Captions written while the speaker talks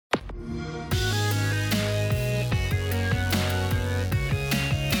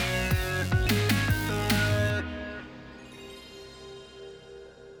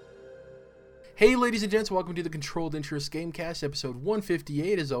Hey, ladies and gents, welcome to the Controlled Interest Gamecast, episode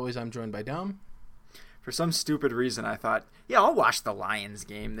 158. As always, I'm joined by Dom. For some stupid reason, I thought, I'll watch the Lions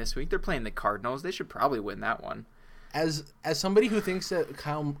game this week. They're playing the Cardinals. They should probably win that one. As somebody who thinks that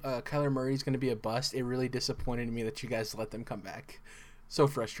Kyler Murray is going to be a bust, it really disappointed me that you guys let them come back. So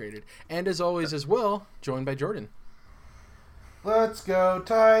frustrated. And as always, as well, joined by Jordan. Let's go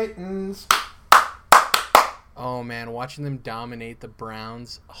Titans. Oh, man, watching them dominate the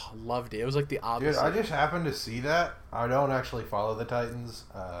Browns, loved it. It was like the opposite. Dude, I just happened to see that. I don't actually follow the Titans.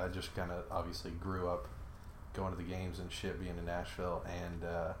 I just kind of obviously grew up going to the games and shit, being in Nashville. And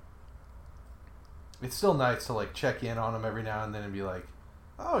it's still nice to, like, check in on them every now and then and be like,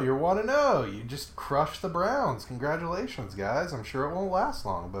 oh, you're 1-0. You just crushed the Browns. Congratulations, guys. I'm sure it won't last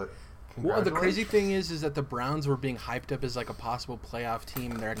long, but well, the crazy thing is that the Browns were being hyped up as, like, a possible playoff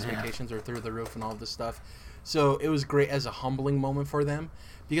team. Their expectations are through the roof and all this stuff. So it was great as a humbling moment for them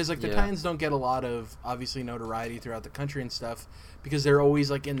because, like, the Titans don't get a lot of, obviously, notoriety throughout the country and stuff because they're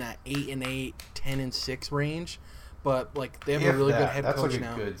always, like, in that 8-8, 10-6 range. But, like, they have a really good head coach now. That's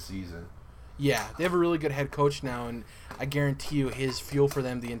like a good season. Yeah, they have a really good head coach now, and I guarantee you his fuel for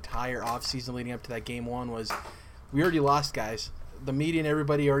them the entire offseason leading up to that game one was, we already lost, guys. The media and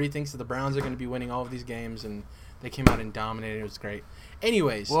everybody already thinks that the Browns are going to be winning all of these games, and they came out and dominated. It was great.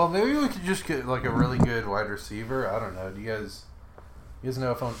 Anyways. Well, maybe we could just get, like, a really good wide receiver. I don't know. Do you guys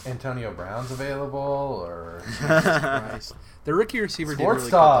know if Antonio Brown's available or? Christ. The rookie receiver did really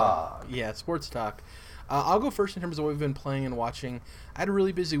talk. Good. Yeah, sports talk. I'll go first in terms of what we've been playing and watching. I had a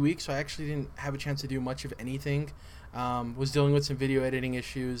really busy week, so I actually didn't have a chance to do much of anything. Was dealing with some video editing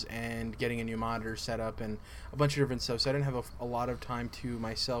issues and getting a new monitor set up and a bunch of different stuff. So I didn't have a lot of time to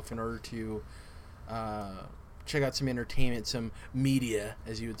myself in order to check out some entertainment, some media,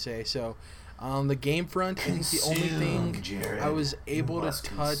 as you would say. So on the game front, I think the only thing I was able to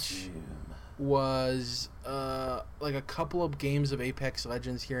touch was like a couple of games of Apex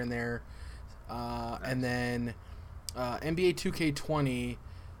Legends here and there. And then NBA 2K20.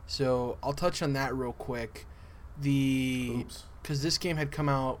 So I'll touch on that real quick. Because this game had come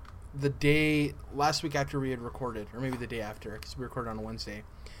out the day last week after we had recorded, or maybe the day after, because we recorded on a Wednesday.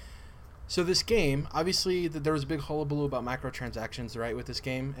 So this game, obviously, there was a big hullabaloo about microtransactions, right, with this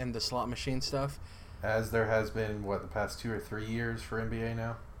game and the slot machine stuff. As there has been, the past 2 or 3 years for NBA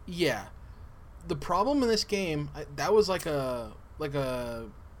now? Yeah. The problem in this game, that was like a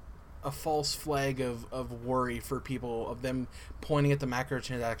false flag of worry for people, of them pointing at the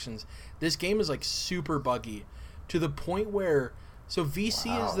microtransactions. This game is, like, super buggy to the point where... So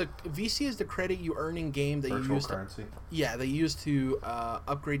VC is the credit you earn in game that Virtual you use currency. That you use to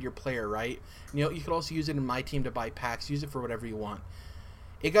upgrade your player, right? You could also use it in My Team to buy packs. Use it for whatever you want.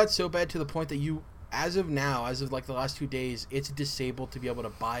 It got so bad to the point that as of like the last 2 days, it's disabled to be able to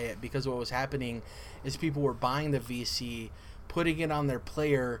buy it because what was happening is people were buying the VC, putting it on their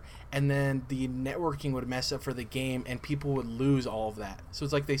player, and then the networking would mess up for the game, and people would lose all of that. So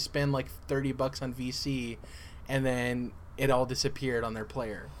it's like they spend like $30 on VC, and then it all disappeared on their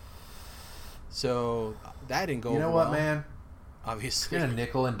player. So that didn't go over well. You know what, man? Obviously. You're gonna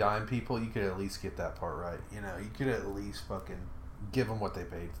nickel and dime people, you could at least get that part right. You could at least fucking give them what they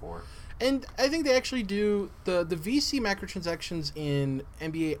paid for. And I think they actually do. The VC microtransactions in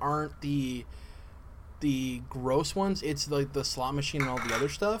NBA aren't the gross ones. It's like the slot machine and all the other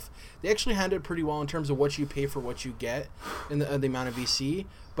stuff. They actually handle it pretty well in terms of what you pay for what you get and the amount of VC.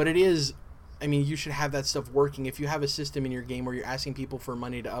 But it is... I mean, you should have that stuff working. If you have a system in your game where you're asking people for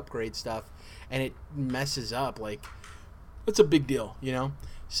money to upgrade stuff and it messes up, like, that's a big deal,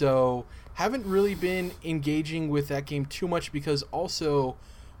 So, haven't really been engaging with that game too much because also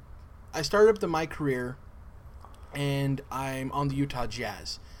I started up my career and I'm on the Utah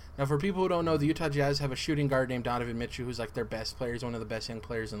Jazz. Now, for people who don't know, the Utah Jazz have a shooting guard named Donovan Mitchell who's like their best player. He's one of the best young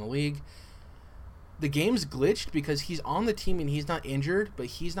players in the league. The game's glitched because he's on the team and he's not injured, but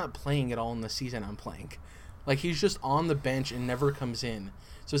he's not playing at all in the season I'm playing. Like, he's just on the bench and never comes in.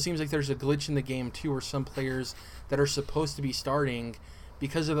 So it seems like there's a glitch in the game, too, where some players that are supposed to be starting,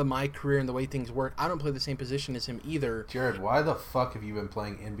 because of my career and the way things work, I don't play the same position as him either. Jared, why the fuck have you been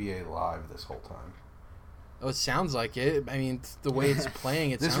playing NBA Live this whole time? Oh, it sounds like it. I mean, the way it's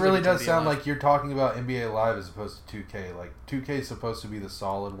playing, this really does sound like you're talking about NBA Live as opposed to 2K. Like, 2K is supposed to be the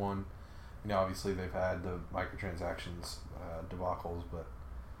solid one. Obviously they've had the microtransactions debacles, but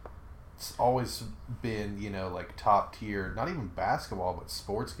it's always been, like top tier, not even basketball, but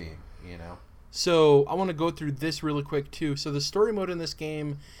sports game, So I want to go through this really quick too. So the story mode in this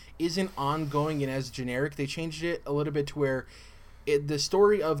game isn't ongoing and as generic. They changed it a little bit to where the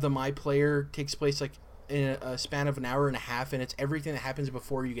story of the My Player takes place like in a span of an hour and a half, and it's everything that happens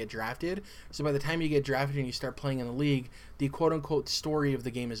before you get drafted. So by the time you get drafted and you start playing in the league, the quote-unquote story of the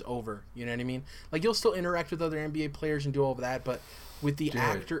game is over. You know what I mean? Like, you'll still interact with other NBA players and do all of that, but with the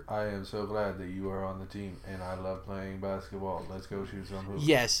actor... I am so glad that you are on the team, and I love playing basketball. Let's go shoot some hoops.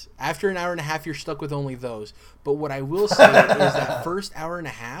 Yes, after an hour and a half, you're stuck with only those. But what I will say is that first hour and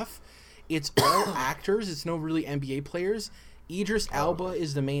a half, it's all actors. It's no really NBA players. Idris Elba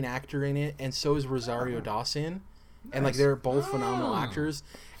is the main actor in it, and so is Rosario Dawson, and like they're both phenomenal actors.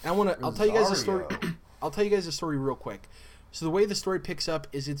 And I'll tell you guys a story. I'll tell you guys a story real quick. So the way the story picks up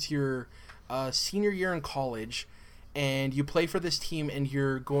is it's your senior year in college, and you play for this team, and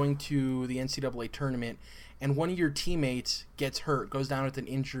you're going to the NCAA tournament, and one of your teammates gets hurt, goes down with an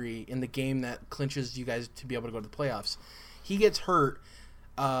injury in the game that clinches you guys to be able to go to the playoffs. He gets hurt.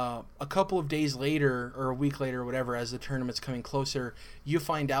 A couple of days later, or a week later, or whatever, as the tournament's coming closer, you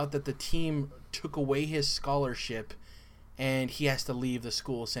find out that the team took away his scholarship, and he has to leave the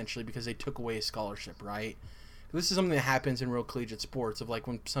school essentially because they took away his scholarship. Right? This is something that happens in real collegiate sports. Of like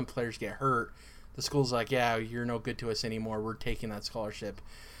when some players get hurt, the school's like, "Yeah, you're no good to us anymore. We're taking that scholarship."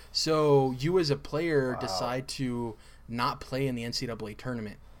 So you, as a player, decide to not play in the NCAA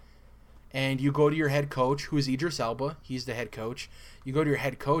tournament. And you go to your head coach, who is Idris Elba. He's the head coach. You go to your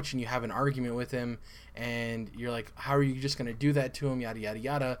head coach and you have an argument with him, and you're like, how are you just going to do that to him, yada, yada,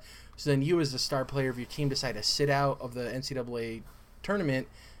 yada. So then you, as the star player of your team, decide to sit out of the NCAA tournament.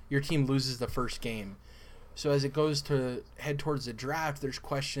 Your team loses the first game. So as it goes to head towards the draft, there's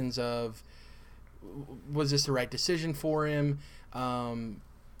questions of, was this the right decision for him?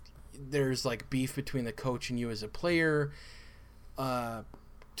 There's like beef between the coach and you as a player.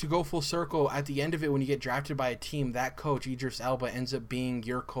 To go full circle, at the end of it, when you get drafted by a team, that coach, Idris Elba, ends up being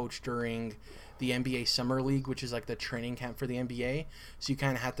your coach during the NBA Summer League, which is like the training camp for the NBA. So you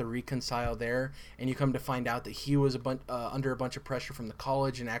kind of have to reconcile there, and you come to find out that he was under a bunch of pressure from the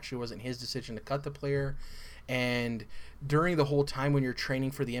college, and actually wasn't his decision to cut the player. And during the whole time when you're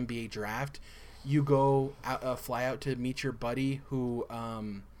training for the NBA draft, you go fly out to meet your buddy who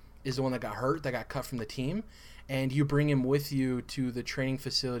is the one that got hurt, that got cut from the team. And you bring him with you to the training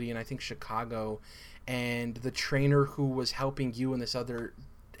facility in, I think, Chicago. And the trainer who was helping you and this other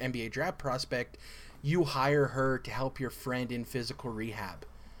NBA draft prospect, you hire her to help your friend in physical rehab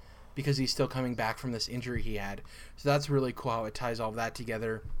because he's still coming back from this injury he had. So that's really cool how it ties all of that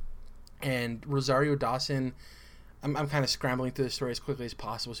together. And Rosario Dawson, I'm kind of scrambling through the story as quickly as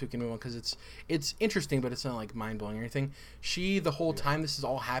possible so we can move on because it's interesting, but it's not like mind-blowing or anything. She, the whole time this is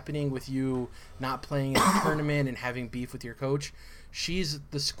all happening with you not playing in the tournament and having beef with your coach, she's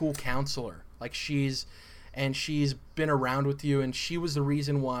the school counselor. Like she's been around with you, and she was the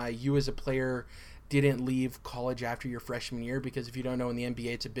reason why you as a player didn't leave college after your freshman year, because if you don't know, in the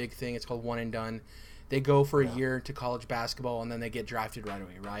NBA it's a big thing. It's called one and done. They go for a year to college basketball, and then they get drafted right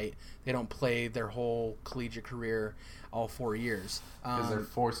away, right? They don't play their whole collegiate career all 4 years. Because they're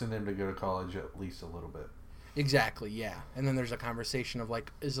forcing them to go to college at least a little bit. Exactly, yeah. And then there's a conversation of, like,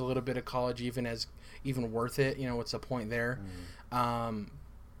 is a little bit of college even worth it? You know, what's the point there?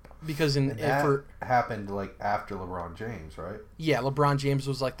 Because that happened, like, after LeBron James, right? Yeah, LeBron James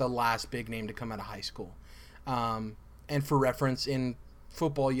was, like, the last big name to come out of high school. And for reference, in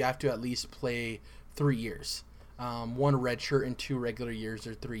football, you have to at least play 3 years, 1 red shirt and 2 regular years,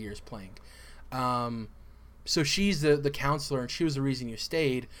 or 3 years playing. So she's the counselor, and she was the reason you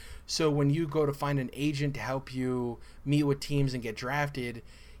stayed. So when you go to find an agent to help you meet with teams and get drafted,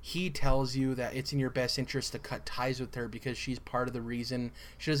 he tells you that it's in your best interest to cut ties with her because she's part of the reason.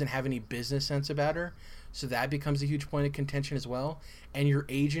 She doesn't have any business sense about her. So that becomes a huge point of contention as well. And your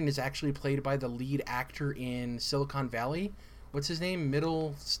agent is actually played by the lead actor in Silicon Valley. What's his name?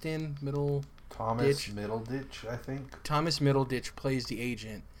 Thomas Middleditch, I think. Thomas Middleditch plays the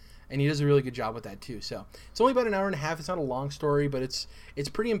agent, and he does a really good job with that too. So it's only about an hour and a half. It's not a long story, but it's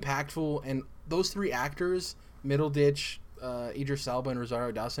pretty impactful. And those 3 actors, Middleditch, Idris Elba, and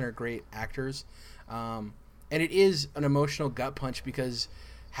Rosario Dawson, are great actors. And it is an emotional gut punch because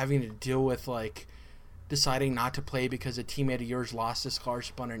having to deal with, like, deciding not to play because a teammate of yours lost a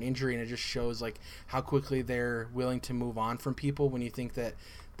scholarship on an injury, and it just shows, like, how quickly they're willing to move on from people when you think that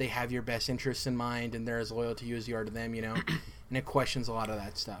they have your best interests in mind and they're as loyal to you as you are to them, you know. And it questions a lot of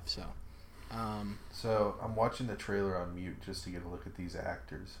that stuff. So so I'm watching the trailer on mute just to get a look at these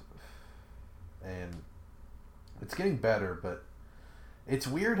actors, and it's getting better, but it's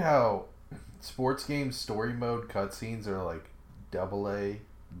weird how sports games story mode cutscenes are like AA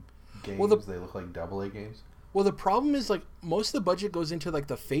games. They look like AA games. Well, the problem is like most of the budget goes into like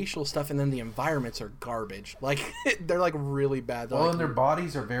the facial stuff, and then the environments are garbage. Like they're like really bad. They're, Well, like, and their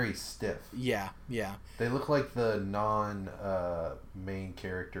bodies are very stiff. yeah. They look like the main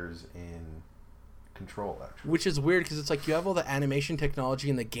characters in Control, actually. Which is weird because it's like you have all the animation technology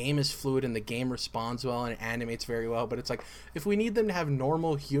and the game is fluid and the game responds well and it animates very well. But it's like if we need them to have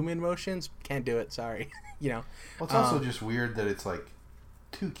normal human motions, can't do it. Sorry, you know. Well, it's also just weird that it's like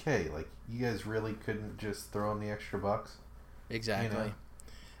 2K. Like you guys really couldn't just throw in the extra bucks. Exactly.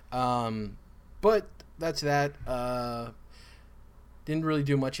 But that's that. Didn't really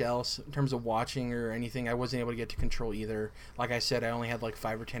do much else in terms of watching or anything. I wasn't able to get to Control either. Like I said, I only had like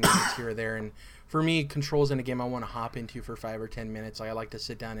 5 or 10 minutes here or there. And for me, Control's in a game I want to hop into for 5 or 10 minutes. Like I like to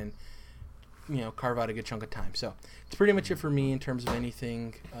sit down and, you know, carve out a good chunk of time. So it's pretty much it for me in terms of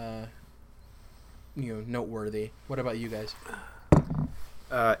anything, you know, noteworthy. What about you guys?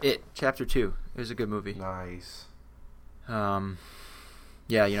 It Chapter 2. It was a good movie. Nice. Yeah,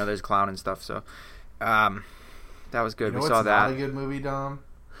 you know, there's clown and stuff, so that was good. You know We what's saw that. not a good movie, Dom?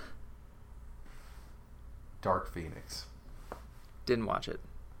 Dark Phoenix. Didn't watch it.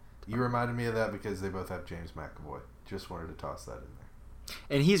 You reminded me of that because they both have James McAvoy. Just wanted to toss that in there.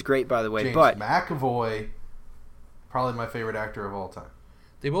 And he's great, by the way, James but McAvoy, probably my favorite actor of all time.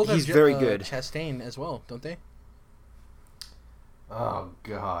 They both He's have very good. Chastain as well, don't they? Oh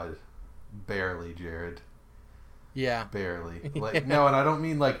God, barely, Jared. Yeah. Barely. Like no, and I don't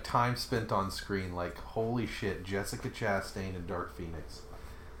mean like time spent on screen. Like holy shit, Jessica Chastain in Dark Phoenix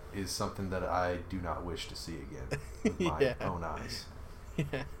is something that I do not wish to see again with my own eyes.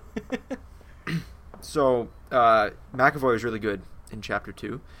 Yeah. So McAvoy was really good in Chapter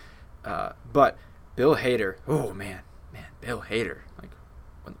 2, but Bill Hader. Oh man, Bill Hader. Like,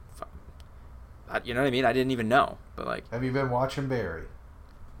 what the fuck? You know what I mean? I didn't even know, but like, Have you been watching Barry?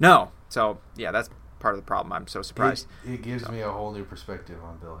 no. So yeah, that's part of the problem. I'm so surprised. It gives me a whole new perspective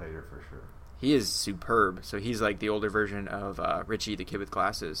on Bill Hader for sure. He is superb. So he's like the older version of Richie, the kid with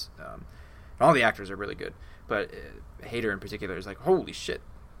glasses. And all the actors are really good, but Hader in particular is like, holy shit,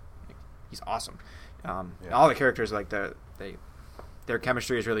 he's awesome. All the characters, like their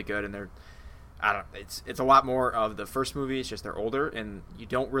chemistry is really good, and it's a lot more of the first movie. It's just they're older, and you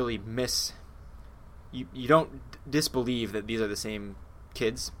don't really you don't disbelieve that these are the same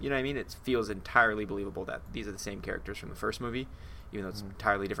kids. You know what I mean? It feels entirely believable that these are the same characters from the first movie, even though it's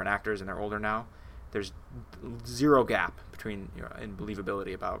entirely different actors and they're older now. There's zero gap between in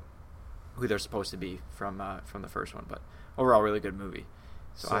believability about who they're supposed to be from the first one. But overall, really good movie.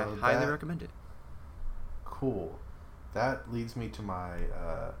 So I highly recommend it. Cool. That leads me to my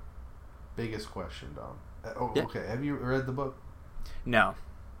biggest question, Dom. Yeah. Okay. Have you read the book? No.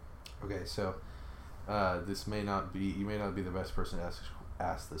 Okay, so this may not be you may not be the best person to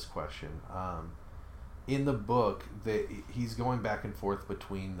ask this question. In the book, he's going back and forth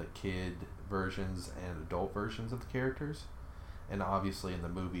between the kid versions and adult versions of the characters, and obviously in the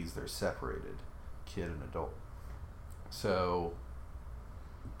movies they're separated, kid and adult. So,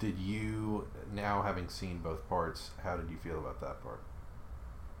 did you, now having seen both parts, how did you feel about that part?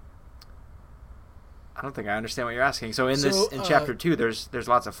 I don't think I understand what you're asking. So in Chapter 2, there's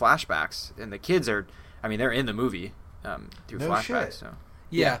lots of flashbacks, and the kids are, I mean, they're in the movie through No flashbacks. shit. So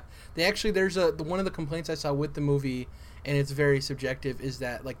Yeah, they actually there's one of the complaints I saw with the movie, and it's very subjective, is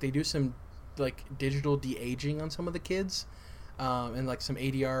that like they do some like digital de-aging on some of the kids, and like some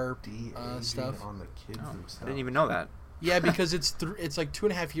ADR stuff on the kids themselves. I didn't even know that. Yeah, because it's like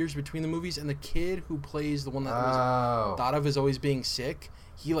 2.5 years between the movies, and the kid who plays the one that was thought of as always being sick,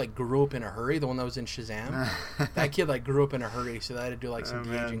 he like grew up in a hurry. The one that was in Shazam, that kid like grew up in a hurry, so they had to do like some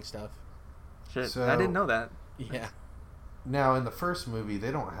de-aging stuff. Shit, So- I didn't know that. Yeah. Now, in the first movie, they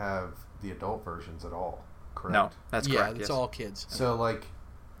don't have the adult versions at all, correct? No, that's Yeah, correct. it's yes. all kids. So, like,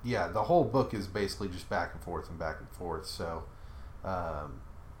 yeah, the whole book is basically just back and forth and back and forth. So,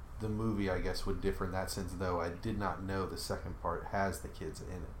 the movie, I guess, would differ in that sense, though I did not know the second part has the kids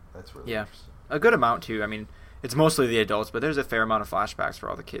in it. That's really interesting. A good amount, too. I mean, it's mostly the adults, but there's a fair amount of flashbacks for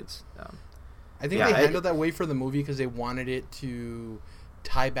all the kids. I think they handled that way for the movie because they wanted it to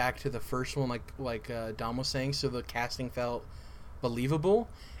tie back to the first one, like Dom was saying, so the casting felt believable.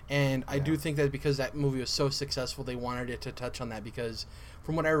 And I do think that because that movie was so successful, they wanted it to touch on that, because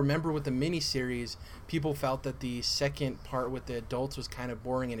from what I remember with the miniseries, people felt that the second part with the adults was kind of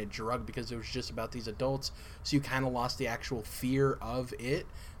boring and a drug because it was just about these adults, so you kind of lost the actual fear of it.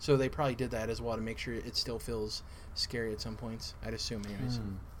 So they probably did that as well to make sure it still feels scary at some points, I'd assume anyways.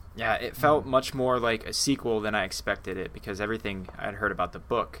 Yeah, it felt much more like a sequel than I expected it, because everything I'd heard about the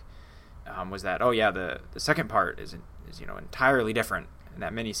book was that, the second part is entirely different, in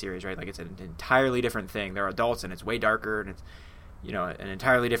that miniseries, right? Like it's an entirely different thing. They're adults and it's way darker and it's an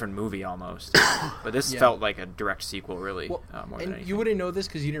entirely different movie almost. But this felt like a direct sequel, really. Well, more than anything. You wouldn't know this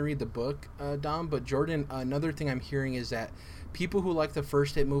because you didn't read the book, Dom. But Jordan, another thing I'm hearing is that people who like the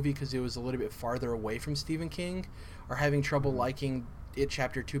first It movie because it was a little bit farther away from Stephen King are having trouble liking It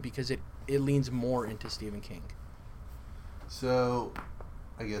Chapter 2 because it leans more into Stephen King. So,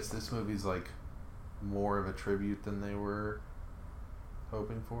 I guess this movie's like more of a tribute than they were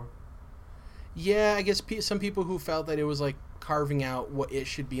hoping for. Yeah, I guess some people who felt that it was like carving out what it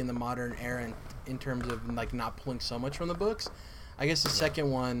should be in the modern era in terms of like not pulling so much from the books. I guess the second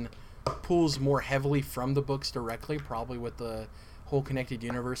one pulls more heavily from the books directly, probably with the whole connected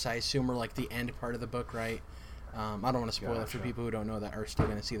universe, I assume, or like the end part of the book, right? I don't want to spoil it for people who don't know that are still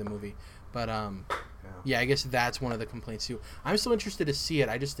going to see the movie. But yeah, I guess that's one of the complaints too. I'm still interested to see it.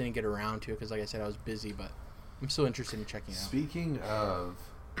 I just didn't get around to it because, like I said, I was busy. But I'm still interested in checking it out. Speaking of,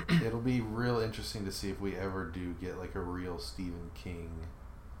 it'll be real interesting to see if we ever do get like a real Stephen King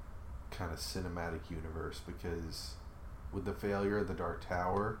kind of cinematic universe, because with the failure of the Dark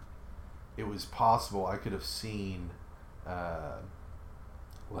Tower, it was possible I could have seen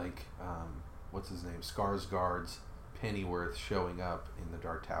what's his name, Skarsgård's Pennyworth showing up in the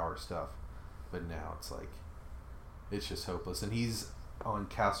Dark Tower stuff, but now it's just hopeless, and he's on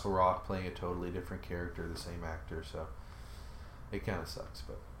Castle Rock playing a totally different character, the same actor, so it kind of sucks.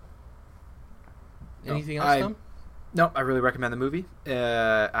 But anything else, Tom? No, I really recommend the movie.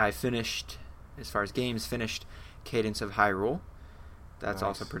 I finished, as far as games, Cadence of Hyrule. That's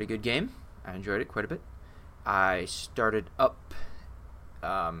also a pretty good game. I enjoyed it quite a bit. I started up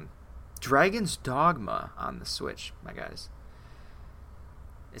Dragon's Dogma on the Switch, my guys.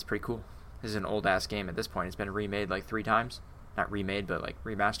 It's pretty cool. This is an old-ass game at this point. It's been remade like 3 times. Not remade, but like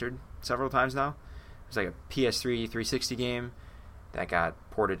remastered several times now. It was like a PS3 360 game that got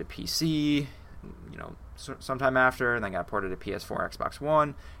ported to PC, sometime after, and then got ported to PS4, Xbox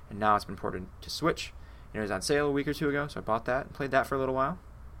One, and now it's been ported to Switch. It was on sale a week or 2 ago, so I bought that and played that for a little while.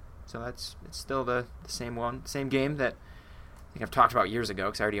 So it's still the same game that I think I've talked about years ago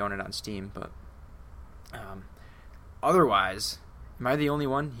because I already own it on Steam. But otherwise, am I the only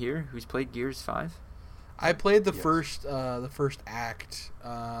one here who's played Gears 5? I played the first act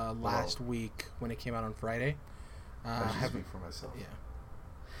last week when it came out on Friday. I should speak for myself. Yeah.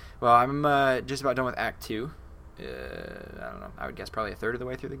 Well, I'm just about done with Act 2. I don't know. I would guess probably a third of the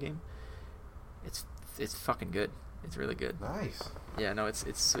way through the game. It's fucking good. It's really good. Nice. Yeah, no,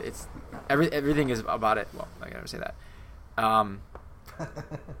 it's everything is about it. Well, I gotta say that.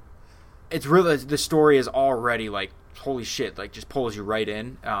 It's really, the story is already like, holy shit, like just pulls you right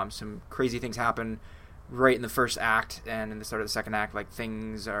in. Some crazy things happen right in the first act, and in the start of the second act, like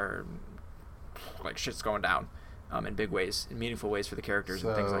things are like shit's going down in big ways, in meaningful ways for the characters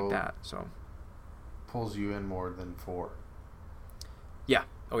and things like that. So pulls you in more than 4. Yeah.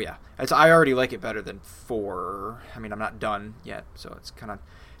 Oh yeah. I already like it better than 4. I mean, I'm not done yet, so it's kind of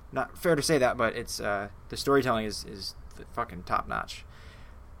not fair to say that, but it's the storytelling is fucking top notch.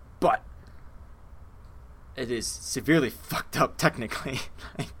 But it is severely fucked up technically.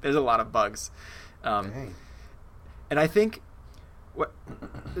 There's a lot of bugs. And I think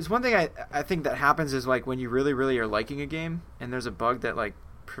there's one thing I think that happens is like when you really, really are liking a game and there's a bug that like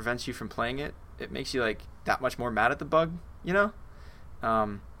prevents you from playing it, it makes you like that much more mad at the bug,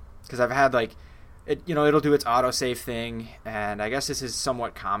 because I've had like it'll do its autosave thing, and I guess this is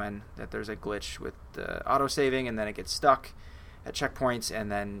somewhat common that there's a glitch with the autosaving, and then it gets stuck at checkpoints,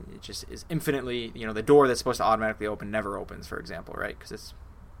 and then it just is infinitely, the door that's supposed to automatically open never opens, for example, right? Because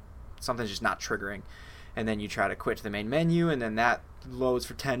something's just not triggering, and then you try to quit to the main menu, and then that loads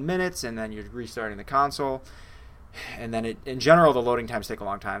for 10 minutes, and then you're restarting the console, and then in general the loading times take a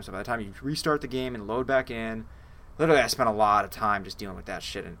long time, so by the time you restart the game and load back in, literally I spent a lot of time just dealing with that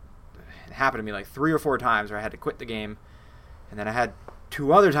shit, and it happened to me like 3 or 4 times where I had to quit the game, and then I had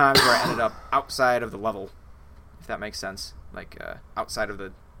 2 other times where I ended up outside of the level, if that makes sense, like outside of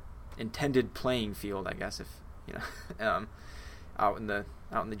the intended playing field, I guess, if out in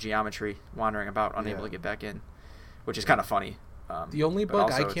the geometry, wandering about, unable to get back in, which is kind of funny. The only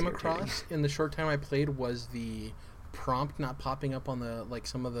bug I came across in the short time I played was the prompt not popping up on the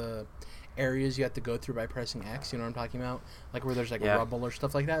some of the areas you have to go through by pressing X. You know what I'm talking about? Like where there's rubble or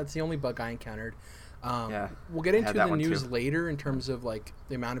stuff like that. It's the only bug I encountered. We'll get into the news later in terms of like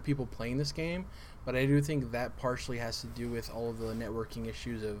the amount of people playing this game, but I do think that partially has to do with all of the networking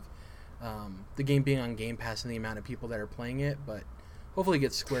issues of the game being on Game Pass and the amount of people that are playing it, but hopefully it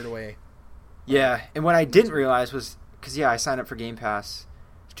gets squared away. Yeah, and what I didn't realize was, because I signed up for Game Pass,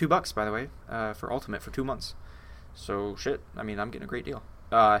 $2 by the way, for Ultimate for 2 months. So shit. I mean, I'm getting a great deal.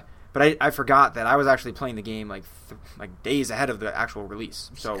 But I forgot that I was actually playing the game like days ahead of the actual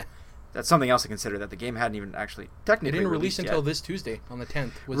release. So that's something else to consider, that the game hadn't even actually technically It didn't release yet. until this Tuesday on the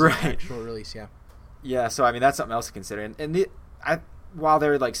 10th was Right. the actual release. Yeah. Yeah, so I mean that's something else to consider. And while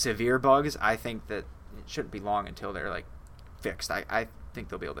they're like severe bugs, I think that it shouldn't be long until they're like fixed. I think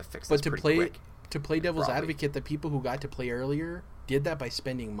they'll be able to fix this pretty quick. To play devil's Probably. advocate, the people who got to play earlier did that by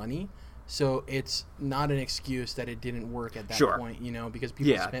spending money. So it's not an excuse that it didn't work at that Sure. point, because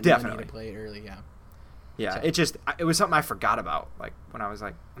people Yeah, spent definitely. money to play it early. Yeah. Yeah, So- it was something I forgot about, like when I was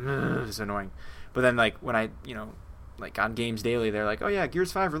like, it's annoying. But then like when I, like on Games Daily, they're like, oh yeah,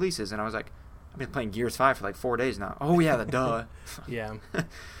 Gears 5 releases, and I was like, I've been playing Gears 5 for like 4 days now. Oh yeah, the duh. Yeah. I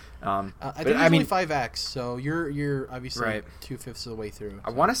I think there's only 5 acts, so you're obviously Right. 2/5 of the way through. I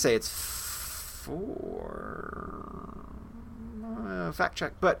want to say it's 4. Fact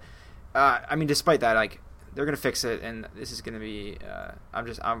check, but I mean, despite that, like they're gonna fix it, and this is gonna be. I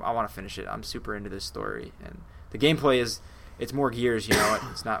want to finish it. I'm super into this story, and the gameplay it's more Gears.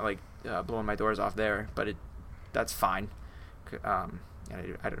 It's not like blowing my doors off there, but that's fine. I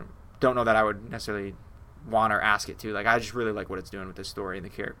don't know that I would necessarily want or ask it to. Like, I just really like what it's doing with the story and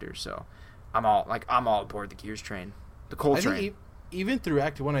the characters. So I'm all aboard the Gears train, the Coal I train. think even through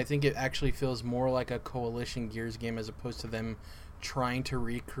Act 1, I think it actually feels more like a Coalition Gears game as opposed to them trying to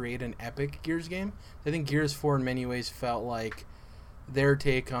recreate an epic Gears game. I think Gears 4 in many ways felt like their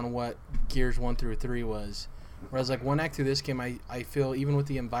take on what Gears 1 through 3 was. Whereas like one act through this game, I feel even with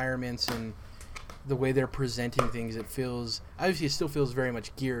the environments and the way they're presenting things, it still feels very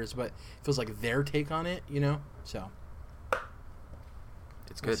much Gears, but it feels like their take on it, So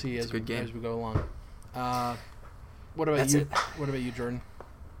It's good. we'll see It's a good game. as we go along. What about That's you? it. What about you, Jordan?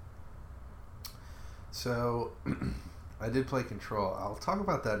 So, I did play Control. I'll talk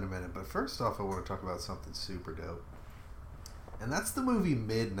about that in a minute, but first off, I want to talk about something super dope. And that's the movie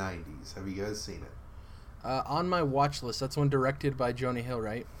Mid-90s. Have you guys seen it? On my watch list, that's one directed by Jonah Hill,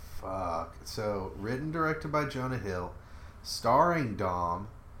 right? Fuck. So, written, directed by Jonah Hill, starring Dom,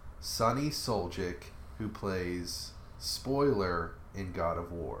 Sonny Soljic, who plays Spoiler in God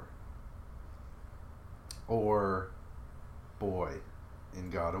of War. Or Boy in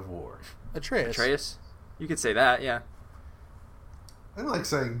God of War. Atreus. You could say that, yeah. I like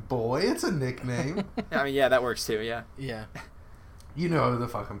saying boy. It's a nickname. I mean, yeah, that works too, yeah. Yeah. You know who the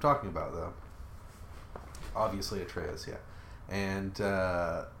fuck I'm talking about, though. Obviously Atreus, yeah. And,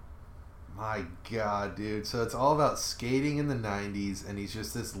 my god, dude. So it's all about skating in the 90s, and he's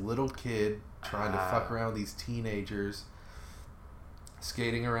just this little kid trying to fuck around with these teenagers,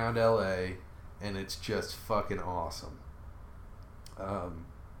 skating around LA, and it's just fucking awesome.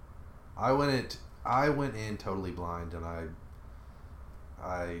 I went in totally blind, and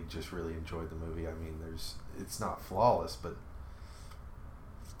I just really enjoyed the movie. I mean, it's not flawless, but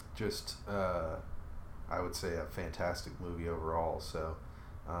just I would say a fantastic movie overall. So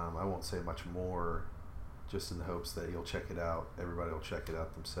I won't say much more, just in the hopes that you'll check it out. Everybody will check it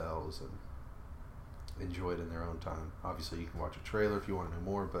out themselves and enjoy it in their own time. Obviously, you can watch a trailer if you want to know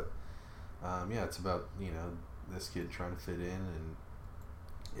more, but yeah, it's about this kid trying to fit in, and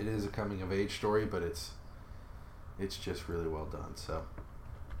it is a coming of age story, but it's just really well done. So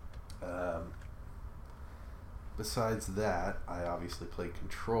besides that, I obviously played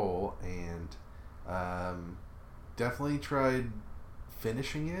Control, and definitely tried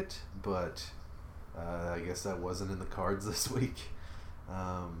finishing it, but I guess that wasn't in the cards this week.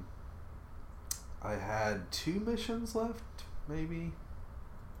 I had 2 missions left, maybe,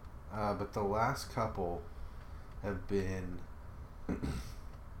 but the last couple have been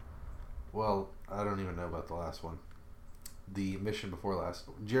well, I don't even know about the last one. The mission before last.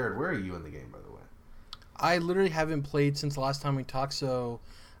 Jared, where are you in the game, by the way? I literally haven't played since the last time we talked, so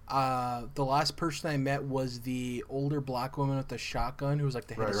the last person I met was the older black woman with the shotgun who was like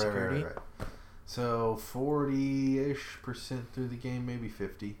the head of security. Right. So 40-ish% through the game, maybe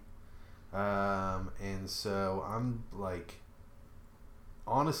 50. And so I'm like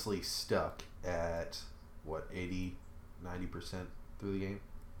honestly stuck at 80-90% through the game,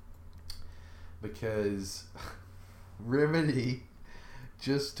 because Remedy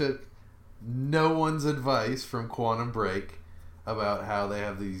just took no one's advice from Quantum Break about how they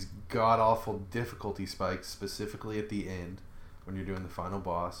have these god-awful difficulty spikes, specifically at the end when you're doing the final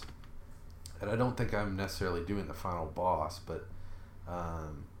boss. And I don't think I'm necessarily doing the final boss, but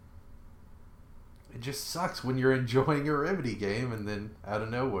it just sucks when you're enjoying a Remedy game and then out of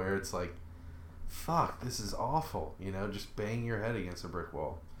nowhere it's like, fuck, this is awful, just bang your head against a brick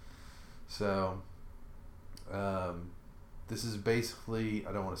wall. So this is basically,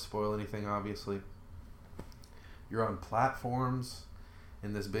 I don't want to spoil anything, obviously, you're on platforms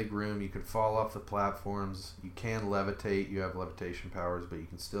in this big room. You could fall off the platforms. You can levitate. You have levitation powers, but you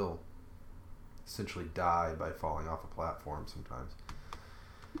can still essentially die by falling off a platform sometimes.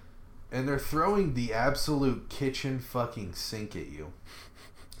 And they're throwing the absolute kitchen fucking sink at you.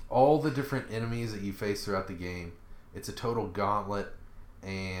 All the different enemies that you face throughout the game. It's a total gauntlet,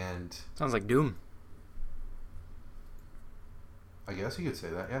 and Sounds like Doom. I guess you could say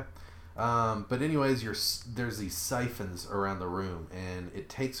that, yeah. But anyways, there's these siphons around the room, and it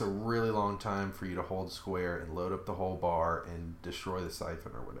takes a really long time for you to hold square and load up the whole bar and destroy the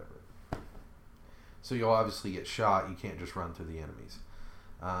siphon or whatever. So you'll obviously get shot. You can't just run through the enemies.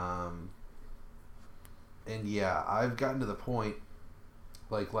 And yeah, I've gotten to the point,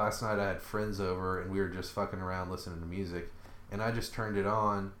 like last night I had friends over and we were just fucking around listening to music, and I just turned it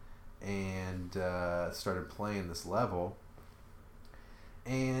on and started playing this level,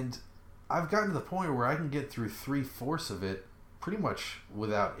 and I've gotten to the point where I can get through 3/4 of it pretty much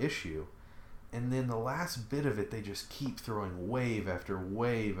without issue. And then the last bit of it, they just keep throwing wave after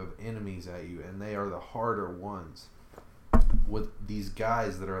wave of enemies at you, and they are the harder ones. With these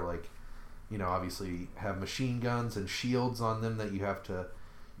guys that are like, you know, obviously have machine guns and shields on them that you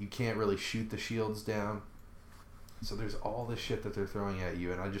can't really shoot the shields down. So there's all this shit that they're throwing at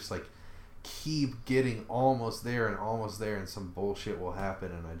you, and I just like keep getting almost there, and some bullshit will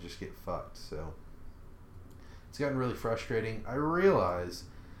happen, and I just get fucked. So it's gotten really frustrating. I realize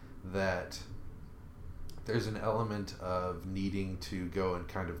that there's an element of needing to go and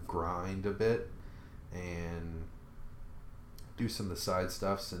kind of grind a bit and do some of the side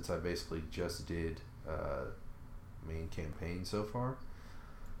stuff, since I basically just did main campaign so far.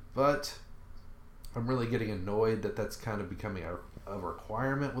 But I'm really getting annoyed that that's kind of becoming a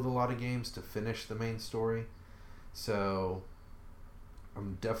requirement with a lot of games to finish the main story. So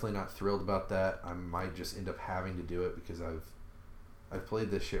I'm definitely not thrilled about that. I might just end up having to do it because I've played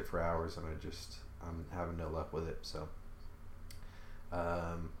this shit for hours and I'm having no luck with it. So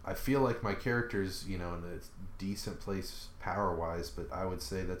I feel like my character's, you know, in a decent place power-wise, but I would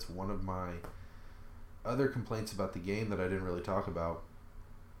say that's one of my other complaints about the game that I didn't really talk about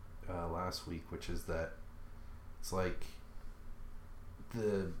last week, which is that it's like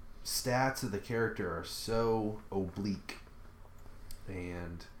the stats of the character are so oblique,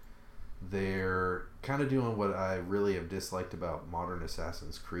 and they're kind of doing what I really have disliked about modern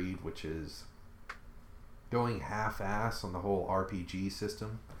Assassin's Creed, which is going half-ass on the whole RPG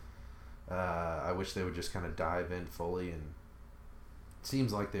system. I wish they would just kind of dive in fully, and it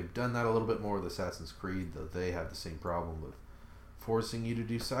seems like they've done that a little bit more with Assassin's Creed, though they have the same problem with forcing you to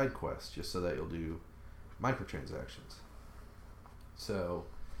do side quests just so that you'll do microtransactions. So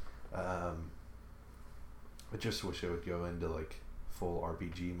I just wish I would go into like full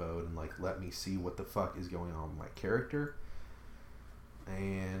RPG mode and like let me see what the fuck is going on with my character,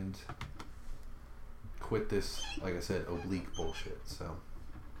 and quit this, like I said, oblique bullshit. So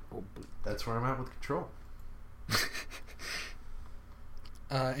that's where I'm at with Control.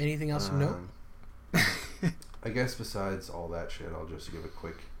 Anything else to note? I guess besides all that shit, I'll just give a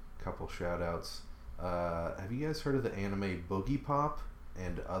quick couple shout outs. Have you guys heard of the anime Boogie Pop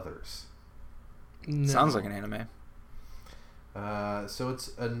and Others? No. Sounds like an anime. So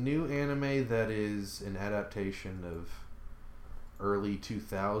it's a new anime that is an adaptation of early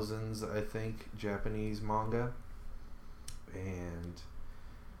 2000s, I think, Japanese manga. And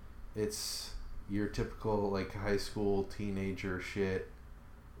it's your typical like high school teenager shit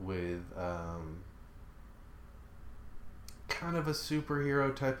with kind of a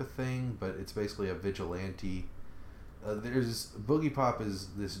superhero type of thing, but it's basically a vigilante. Boogie Pop is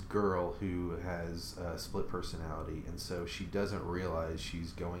this girl who has a split personality, and so she doesn't realize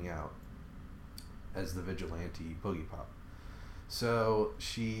she's going out as the vigilante Boogie Pop. So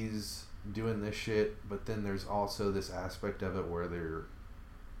she's doing this shit, but then there's also this aspect of it where they're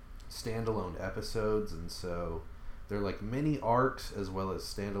standalone episodes, and so they're like mini arcs as well as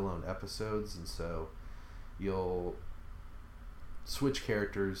standalone episodes, and so you'll switch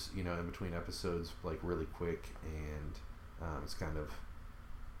characters, you know, in between episodes like really quick, and it's kind of,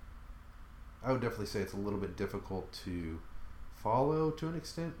 I would definitely say it's a little bit difficult to follow to an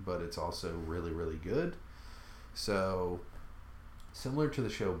extent, but it's also really, really good. So similar to the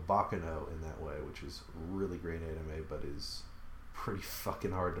show Baccano in that way, which is really great anime, but is pretty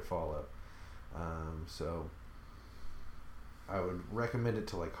fucking hard to follow. So I would recommend it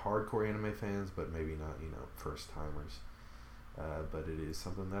to like hardcore anime fans, but maybe not, you know, first timers. But it is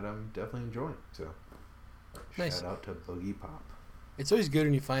something that I'm definitely enjoying. So nice. Shout out to Boogie Pop. It's always good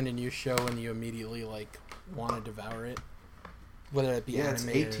when you find a new show and you immediately like want to devour it, whether it be it's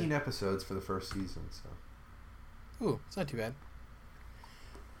anime 18 episodes for the first season. So Ooh, it's not too bad.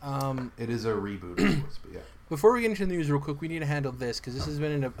 It is a reboot, of course, but yeah. Before we get into the news real quick, we need to handle this because this has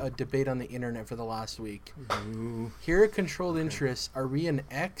been a debate on the internet for the last week. Ooh. Here at Controlled Interests, are we an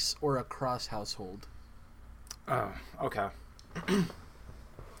X or a cross household? Oh, okay.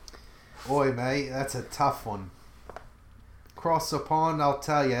 Boy, mate, that's a tough one. Cross the pond, I'll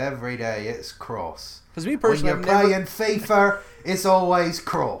tell you every day, it's cross. Because me When personally, you're playing FIFA, it's always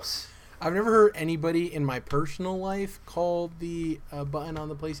cross. I've never heard anybody in my personal life call the button on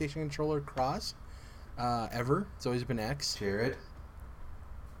the PlayStation controller cross. Ever. It's always been X. Jared,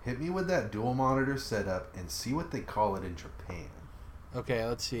 hit me with that dual monitor setup and see what they call it in Japan. Okay,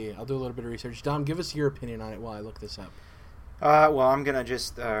 let's see. I'll do a little bit of research. Dom, give us your opinion on it while I look this up. Well, I'm going to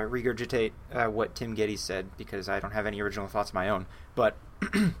just regurgitate what Tim Geddes said because I don't have any original thoughts of my own. But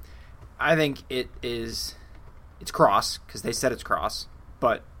I think it's cross because they said it's cross,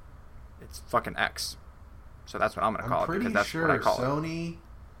 but it's fucking X. So that's what I'm going to call it because that's what I call Sony,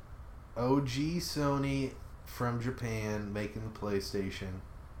 OG Sony from Japan making the PlayStation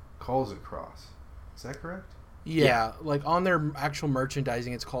calls it cross. Is that correct? Yeah, like on their actual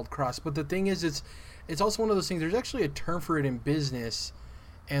merchandising, it's called cross. But the thing is, it's also one of those things. There's actually a term for it in business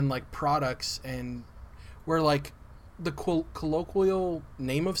and like products, and where like the colloquial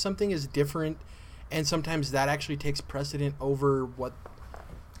name of something is different, and sometimes that actually takes precedent over what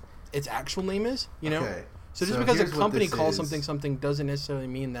its actual name is. You know, Okay. so just because a here's what company this calls is. something doesn't necessarily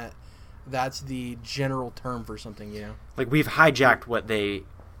mean that that's the general term for something. You know, Like we've hijacked what they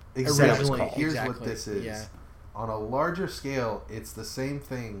said it was Originally, called. Here's exactly, what this is. yeah. On a larger scale, it's the same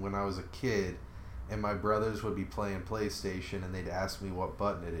thing when I was a kid and my brothers would be playing PlayStation and they'd ask me what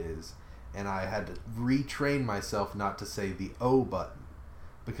button it is, and I had to retrain myself not to say the O button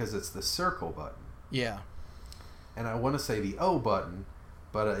because it's the circle button. Yeah. And I want to say the O button,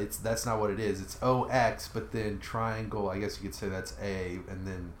 but that's not what it is. It's OX, but then triangle, I guess you could say that's A, and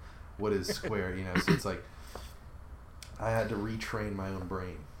then what is square, you know? So it's like I had to retrain my own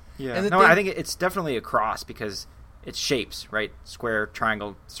brain. Yeah. And the No, thing- I think it's definitely a cross because it's shapes, right? Square,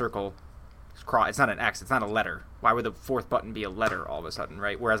 triangle, circle. It's cross. It's not an X. It's not a letter. Why would the fourth button be a letter all of a sudden,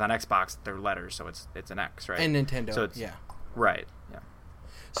 right? Whereas on Xbox, they're letters, so it's an X, right? And Nintendo. So it's- yeah. Right. Yeah.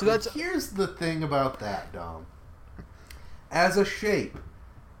 So that's Here's the thing about that, Dom. As a shape,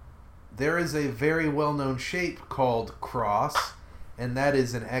 there is a very well-known shape called cross, and that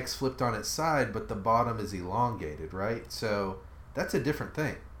is an X flipped on its side, but the bottom is elongated, right? So that's a different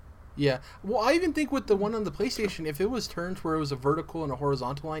thing. Yeah. Well, I even think with the one on the PlayStation, if it was turned where it was a vertical and a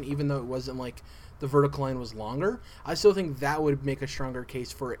horizontal line, even though it wasn't like the vertical line was longer, I still think that would make a stronger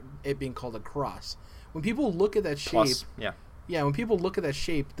case for it being called a cross. When people look at that shape, Plus, yeah. yeah, when people look at that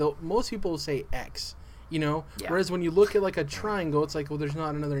shape, most people will say X, you know? Yeah. Whereas when you look at like a triangle, it's like, well, there's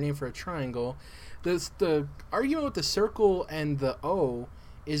not another name for a triangle. The argument with the circle and the O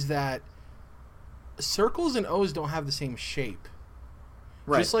is that circles and O's don't have the same shape.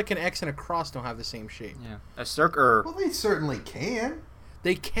 Right. Just like an X and a cross don't have the same shape. Yeah. A circle. Well, they certainly can.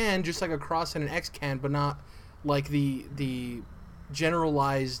 They can, just like a cross and an X can, but not like the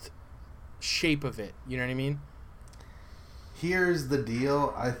generalized shape of it. You know what I mean? Here's the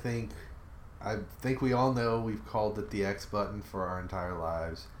deal. I think we all know we've called it the X button for our entire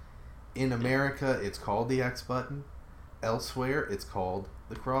lives. In America, it's called the X button. Elsewhere, it's called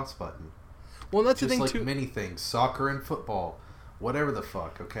the cross button. Well, that's Just the thing like too. many things, soccer and football, whatever the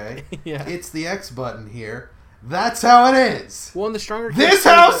fuck. Okay, Yeah. it's the X button here. That's how it is. Well, in the stronger case, This too,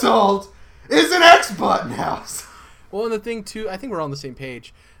 household is an X button house. Well, and the thing too, I think we're all on the same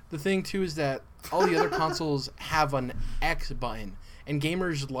page. The thing too is that all the other consoles have an X button, and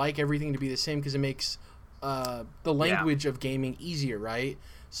gamers like everything to be the same because it makes the language of gaming easier, right?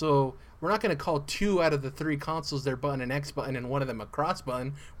 So we're not going to call 2 out of the 3 consoles their button an X button and one of them a cross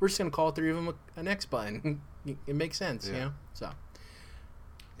button. We're just going to call 3 of them an X button. It makes sense, you know. So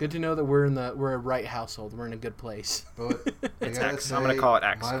good to know that we're a right household. We're in a good place. But I It's gotta X. I'm gonna call it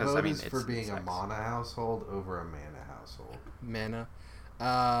X, My 'cause, vote I mean, is for it's- being it's a X. Mana household over a Mana household. Mana.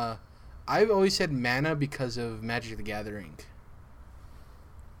 I've always said mana because of Magic the Gathering.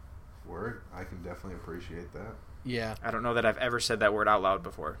 Word, I can definitely appreciate that. Yeah. I don't know that I've ever said that word out loud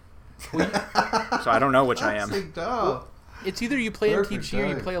before. So I don't know which I am. Classic dog. It's either you play Perfect MTG or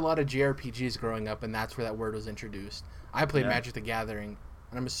you time. play a lot of JRPGs growing up, and that's where that word was introduced. I played Yeah. Magic the Gathering,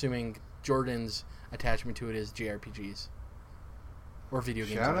 and I'm assuming Jordan's attachment to it is JRPGs. Or video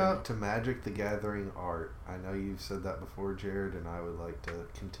games. Shout in out to Magic the Gathering art. I know you've said that before, Jared, and I would like to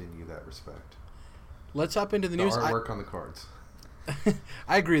continue that respect. Let's hop into the The news. artwork on the cards.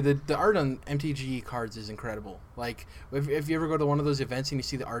 I agree. The art on MTG cards is incredible. Like, if you ever go to one of those events and you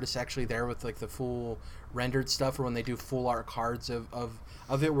see the artists actually there with like the full rendered stuff, or when they do full art cards of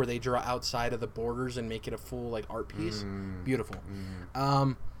it, where they draw outside of the borders and make it a full like art piece, beautiful.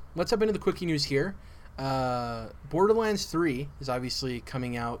 Let's hop into the quickie news here. Borderlands 3 is obviously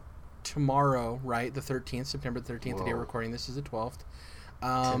coming out tomorrow, right? The 13th, September 13th. The day we're recording this is the 12th.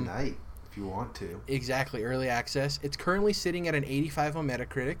 Tonight. If you want to. Exactly, early access. It's currently sitting at an 85 on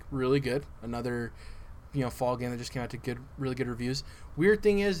Metacritic. Really good. Another, fall game that just came out to really good reviews. Weird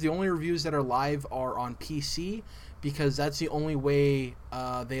thing is, the only reviews that are live are on PC, because that's the only way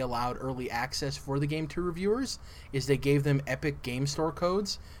they allowed early access for the game to reviewers, is they gave them Epic Game Store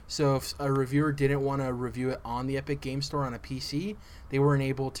codes. So if a reviewer didn't want to review it on the Epic Game Store on a PC, they weren't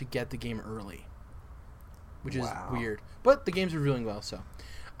able to get the game early, which is weird. But the game's reviewing well, so...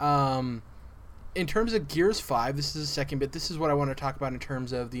 in terms of Gears 5, this is the second bit. This is what I want to talk about in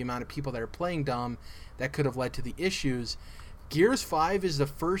terms of the amount of people that are playing Dom that could have led to the issues. Gears 5 is the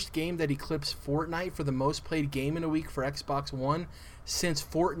first game that eclipsed Fortnite for the most played game in a week for Xbox One since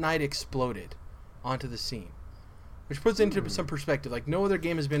Fortnite exploded onto the scene. Which puts it into some perspective. Like, no other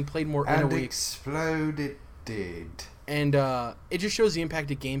game has been played more in a week. And exploded did. And it just shows the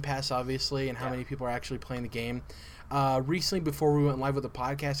impact of Game Pass, obviously, and how many people are actually playing the game. Recently, before we went live with the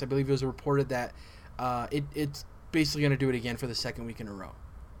podcast, I believe it was reported that it's basically going to do it again for the second week in a row,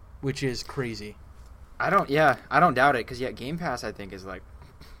 which is crazy. I don't doubt it, because Game Pass, I think, is like,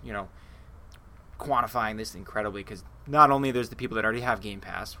 quantifying this incredibly, because not only there's the people that already have Game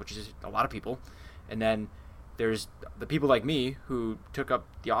Pass, which is a lot of people, and then there's the people like me who took up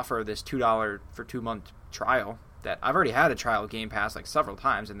the offer of this $2 for 2-month trial. That I've already had a trial of Game Pass like several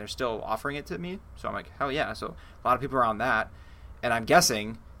times, and they're still offering it to me. So I'm like, hell yeah. So a lot of people are on that. And I'm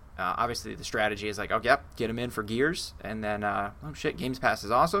guessing, obviously the strategy is like, oh, yep, get them in for Gears. And then, Game Pass is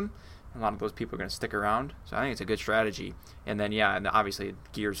awesome. A lot of those people are going to stick around. So I think it's a good strategy. And then, and obviously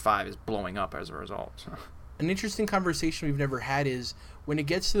Gears 5 is blowing up as a result. So. An interesting conversation we've never had is when it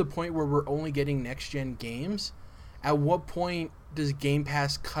gets to the point where we're only getting next-gen games, at what point does Game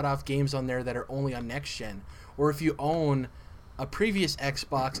Pass cut off games on there that are only on next-gen? Or if you own a previous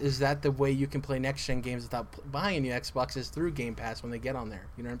Xbox, is that the way you can play next-gen games without buying a new Xbox, is through Game Pass when they get on there?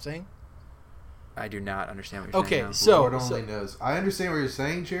 You know what I'm saying? I do not understand what you're saying. Okay, so... Lord only knows. I understand what you're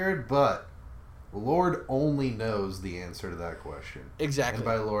saying, Jared, but Lord only knows the answer to that question. Exactly. And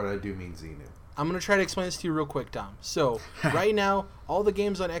by Lord, I do mean Xenu. I'm going to try to explain this to you real quick, Dom. So, right now, all the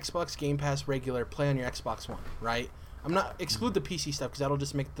games on Xbox Game Pass regular play on your Xbox One, right? I'm not exclude the PC stuff, because that'll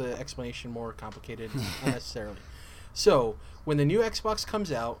just make the explanation more complicated unnecessarily. So, when the new Xbox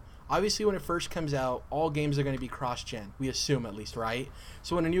comes out, obviously when it first comes out, all games are going to be cross-gen. We assume, at least, right?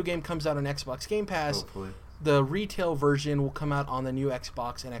 So when a new game comes out on Xbox Game Pass, hopefully, the retail version will come out on the new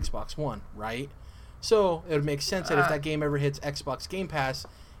Xbox and Xbox One, right? So it would make sense that if that game ever hits Xbox Game Pass,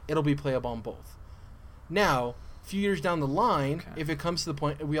 it'll be playable on both. Now, a few years down the line, if it comes to the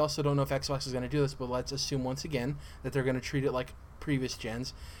point, we also don't know if Xbox is going to do this, but let's assume once again that they're going to treat it like previous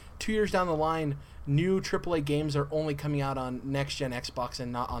gens. 2 years down the line, new AAA games are only coming out on next-gen Xbox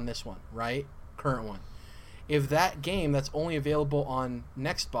and not on this one, right? Current one. If that game that's only available on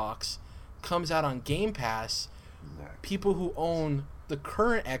Nextbox comes out on Game Pass, people who own the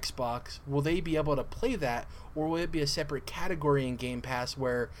current Xbox, will they be able to play that, or will it be a separate category in Game Pass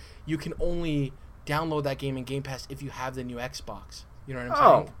where you can only download that game in Game Pass if you have the new Xbox? You know what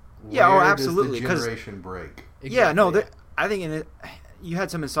I'm saying? Yeah, Where absolutely. Does the generation break? Exactly. Yeah, no, I think in it, you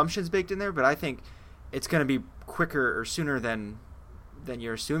had some assumptions baked in there, but I think it's going to be quicker or sooner than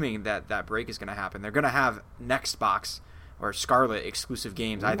you're assuming that break is going to happen. They're going to have Nextbox or Scarlet exclusive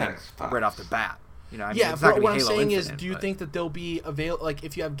games, I think, right off the bat. You know, but what I'm saying is, do you think that they'll be available? Like,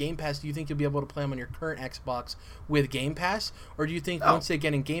 if you have Game Pass, do you think you'll be able to play them on your current Xbox with Game Pass, or do you think once they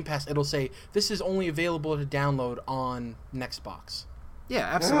get in Game Pass, it'll say this is only available to download on Nextbox? Yeah,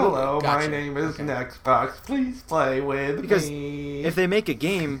 absolutely. Hello, my name is Nextbox. Please play with me. Because if they make a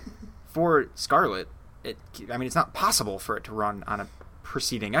game for Scarlet, it's not possible for it to run on a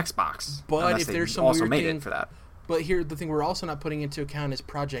preceding Xbox. But if there's some also weird made thing, it for that. But here, the thing we're also not putting into account is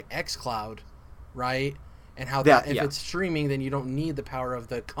Project xCloud, right? And how that if it's streaming, then you don't need the power of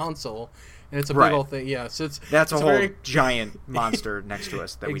the console, and it's a big old thing. Yeah, so that's a whole giant monster next to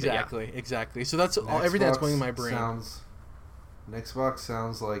us. That exactly. So that's everything that's going in my brain. Xbox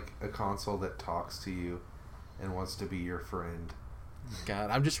sounds like a console that talks to you and wants to be your friend. God,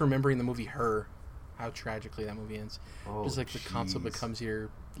 I'm just remembering the movie Her, how tragically that movie ends. Oh, just like the console becomes your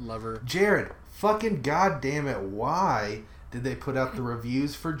lover. Jared, fucking goddamn it! Why did they put out the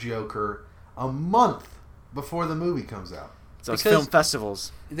reviews for Joker a month before the movie comes out? It's those Because film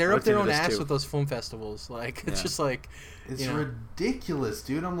festivals. They're I up looked their into own this, ass too. with those film festivals. Like, it's Yeah. just like... It's you know. ridiculous,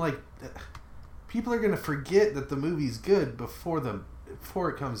 dude. I'm like, people are gonna forget that the movie's good before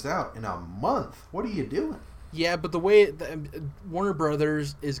it comes out in a month. What are you doing? Yeah, but the way Warner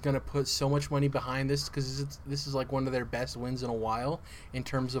Brothers is going to put so much money behind this because this is like one of their best wins in a while in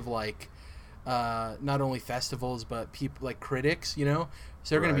terms of like not only festivals but people like critics, you know.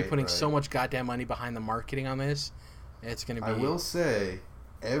 So they're going to be putting so much goddamn money behind the marketing on this. It's going to be. I will say,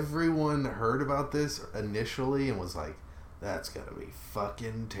 everyone heard about this initially and was like, "That's gonna be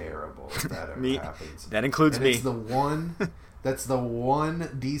fucking terrible if that ever happens." That includes and me. It's the one. That's the one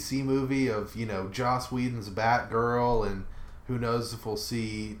DC movie of, you know, Joss Whedon's Batgirl, and who knows if we'll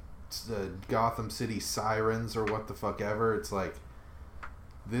see the Gotham City Sirens or what the fuck ever. It's like,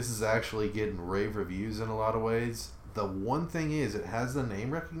 this is actually getting rave reviews in a lot of ways. The one thing is, it has the name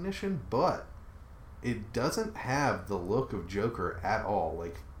recognition, but it doesn't have the look of Joker at all.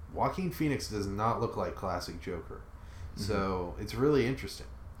 Like, Joaquin Phoenix does not look like classic Joker. So, it's really interesting.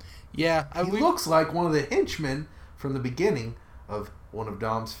 Yeah. He looks like one of the henchmen from the beginning of one of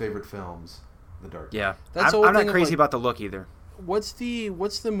Dom's favorite films, The Dark Knight. Yeah, That's the I'm whole not thing of, crazy like- about the look either. What's the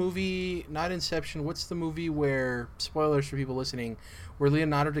movie, not Inception, what's the movie where, spoilers for people listening, where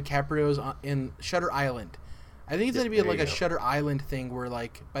Leonardo DiCaprio's in Shutter Island? I think it's going to be there like you a go. Shutter Island thing where,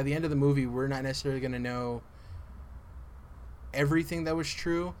 like, by the end of the movie, we're not necessarily going to know everything that was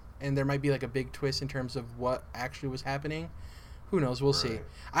true, and there might be, like, a big twist in terms of what actually was happening. Who knows? We'll see.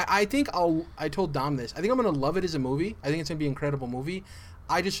 I think I told Dom this. I think I'm going to love it as a movie. I think it's going to be an incredible movie.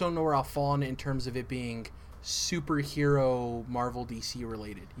 I just don't know where I'll fall on it in terms of it being superhero Marvel DC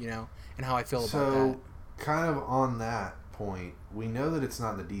related, you know, and how I feel about that. So, kind of on that point, we know that it's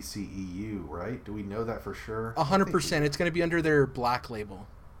not the DCEU, right? Do we know that for sure? 100%. It's going to be under their Black label.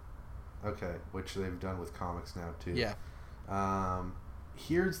 Okay, which they've done with comics now, too. Yeah.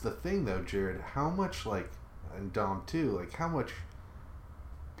 Here's the thing, though, Jared. How much, like, and Dom, too, like, how much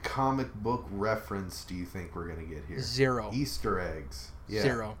comic book reference do you think we're going to get here? Zero. Easter eggs. Yeah.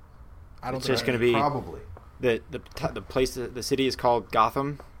 Zero. I don't It's think just going to be Probably. the place, the city is called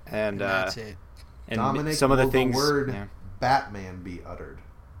Gotham, and that's it. and Dominic, some of the will things. the word yeah. Batman be uttered?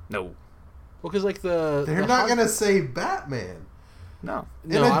 No, Well, because like they're They're not going to say Batman. no.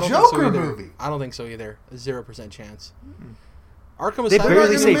 in a I don't Joker think so either. movie. I don't think so either. 0% chance. Arkham They Asylum. They're not barely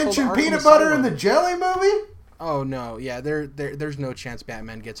going say- to mention Arkham peanut butter Asylum. in the jelly movie? Oh no, yeah, there's no chance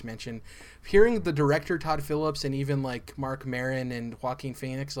Batman gets mentioned. Hearing the director Todd Phillips and even like Mark Maron and Joaquin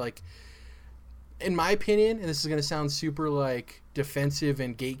Phoenix, like, in my opinion, and this is gonna sound super like defensive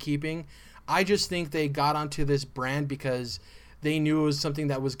and gatekeeping, I just think they got onto this brand because they knew it was something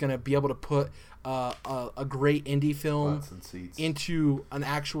that was gonna be able to put a great indie film Butts and seats. into an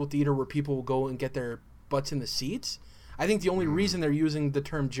actual theater where people will go and get their butts in the seats. I think the only reason they're using the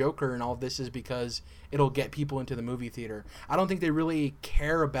term Joker and all of this is because it'll get people into the movie theater. I don't think they really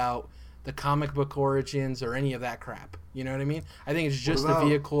care about the comic book origins or any of that crap. You know what I mean? I think it's just the about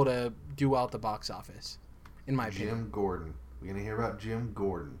vehicle to do well at the box office, in my opinion. Jim Gordon. We're going to hear about Jim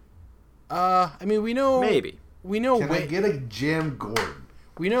Gordon. I mean, we know Maybe. we know Can I get a Jim Gordon?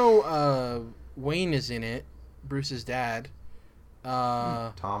 we know Wayne is in it, Bruce's dad.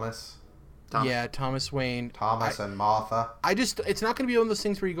 Thomas. Yeah, Thomas Wayne. Thomas and Martha. It's not going to be one of those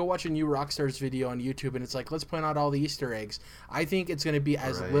things where you go watch a new Rockstars video on YouTube and it's like, let's point out all the Easter eggs. I think it's going to be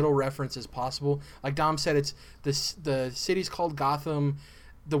as Right. little reference as possible. Like Dom said, it's the city's called Gotham.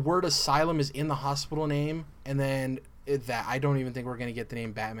 The word asylum is in the hospital name, and then that I don't even think we're going to get the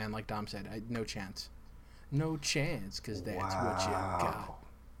name Batman. Like Dom said, no chance, no chance, because that's what you got.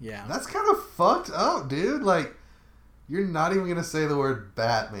 Yeah, That's kind of fucked up, dude. Like, you're not even going to say the word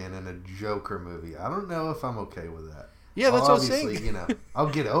Batman in a Joker movie. I don't know if I'm okay with that. yeah, that's what I was Obviously, saying. you know, I'll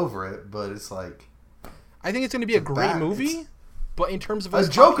get over it, but it's like... I think it's going to be a great movie, it's- but in terms of A us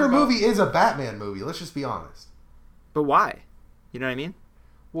Joker talking about- movie is a Batman movie. Let's just be honest. But why? You know what I mean?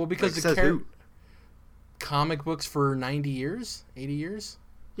 well, because Like, the says who? comic books for 90 years, 80 years.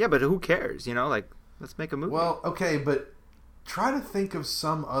 Yeah, but who cares? You know, like, let's make a movie. Well, okay, but try to think of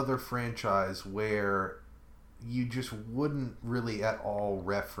some other franchise where you just wouldn't really at all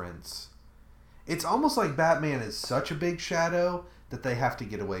reference. It's almost like Batman is such a big shadow that they have to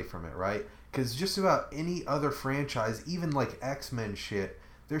get away from it, right? Because just about any other franchise, even like X-Men shit,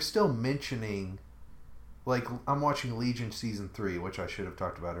 they're still mentioning... Like, I'm watching Legion Season 3, which I should have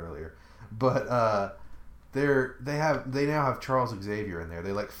talked about earlier. But they now have Charles Xavier in there.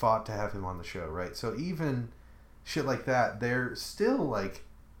 They, like, fought to have him on the show, right? So even shit like that, they're still, like,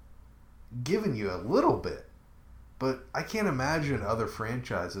 giving you a little bit. But I can't imagine other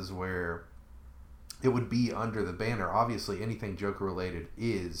franchises where it would be under the banner. Obviously, anything Joker related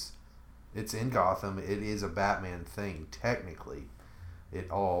it's in Gotham. It is a Batman thing, technically. It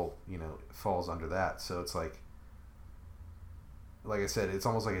all, falls under that. So it's like I said, it's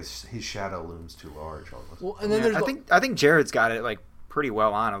almost like his shadow looms too large almost. Well, and then there's I think Jared's got it like pretty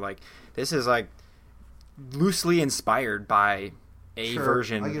well on. Of like, this is like loosely inspired by a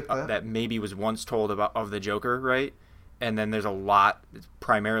version that maybe was once told of the Joker, right? And then there's a lot, it's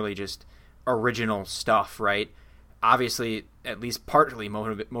primarily just original stuff, right? Obviously, at least partly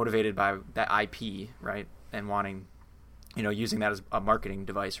motivated by that IP, right? And wanting, using that as a marketing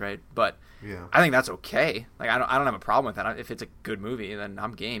device, right? But yeah, I think that's okay. Like, I don't have a problem with that. If it's a good movie, then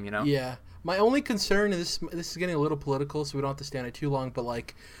I'm game, Yeah. My only concern is this is getting a little political, so we don't have to stand it too long. But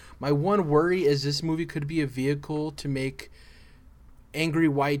like, my one worry is this movie could be a vehicle to make angry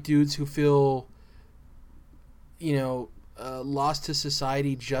white dudes who feel, lost to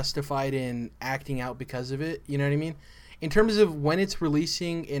society justified in acting out because of it. You know what I mean? In terms of when it's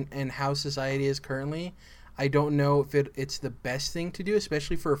releasing and how society is currently, I don't know if it's the best thing to do,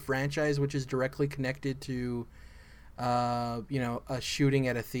 especially for a franchise which is directly connected to, a shooting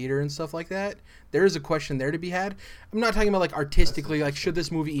at a theater and stuff like that. There is a question there to be had. I'm not talking about like artistically, like should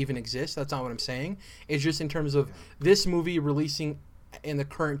this movie even exist? That's not what I'm saying. It's just in terms of this movie releasing in the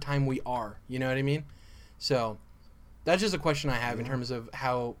current time we are. You know what I mean? So that's just a question I have in terms of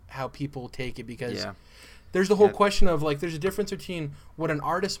how people take it, because there's the whole question of like there's a difference between what an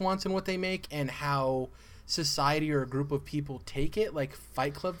artist wants and what they make and how society or a group of people take it, like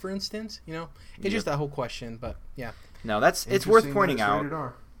Fight Club, for instance. It's just that whole question. But no, it's worth pointing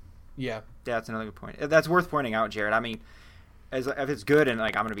out. Yeah, that's another good point. That's worth pointing out, Jared. I mean, if it's good and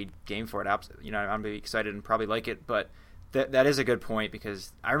like I'm gonna be game for it, I'm gonna be excited and probably like it. But that is a good point,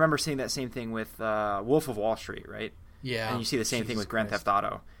 because I remember seeing that same thing with Wolf of Wall Street, right? Yeah, and you see the same thing with Grand Theft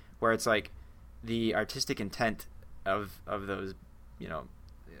Auto, where it's like the artistic intent of those,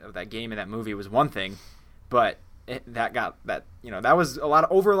 of that game and that movie was one thing, but that was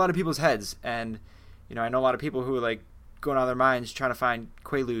over a lot of people's heads, and I know a lot of people who are like going out of their minds trying to find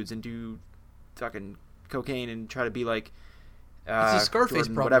quaaludes and do fucking cocaine and try to be like it's a Scarface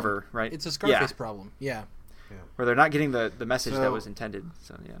Jordan, problem, whatever, right? It's a Scarface problem, where they're not getting the message that was intended.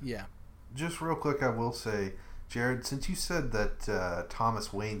 So yeah. Just real quick, I will say, Jared, since you said that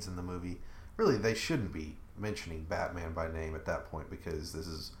Thomas Wayne's in the movie, really they shouldn't be mentioning Batman by name at that point, because this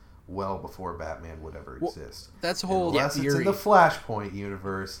is well before Batman would ever exist. That's a whole unless theory. It's in the Flashpoint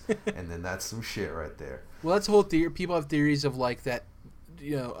universe, and then that's some shit right there. Well, that's a whole theory. People have theories of like that.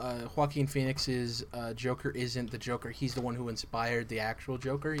 Joaquin Phoenix's Joker isn't the Joker. He's the one who inspired the actual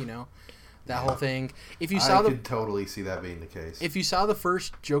Joker. That whole thing. If you saw I could totally see that being the case. If you saw the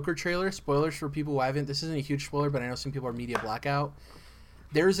first Joker trailer, spoilers for people who haven't. This isn't a huge spoiler, but I know some people are media blackout.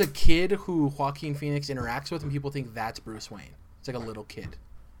 There's a kid who Joaquin Phoenix interacts with, and people think that's Bruce Wayne. It's like a little kid.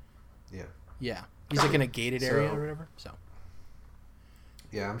 Yeah. Yeah. He's like in a gated area or whatever. So.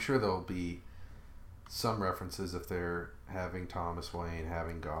 Yeah, I'm sure there'll be some references if they're having Thomas Wayne,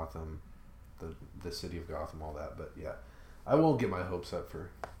 having Gotham, the city of Gotham, all that. But yeah, I won't get my hopes up for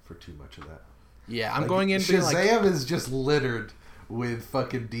too much of that. Yeah, I'm going in. Shazam is just littered with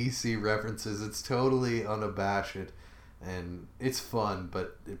fucking DC references. It's totally unabashed, and it's fun,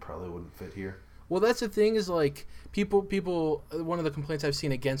 but it probably wouldn't fit here. Well, that's the thing is like people. One of the complaints I've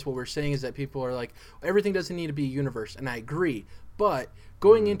seen against what we're saying is that people are like, everything doesn't need to be a universe, and I agree. But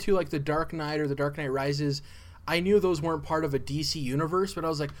going into like the Dark Knight or the Dark Knight Rises, I knew those weren't part of a DC universe, but I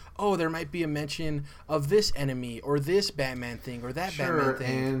was like, oh, there might be a mention of this enemy or this Batman thing or that Batman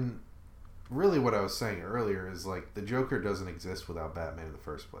thing. And really what I was saying earlier is like the Joker doesn't exist without Batman in the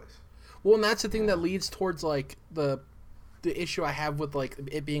first place. Well, and that's the thing that leads towards like the issue I have with like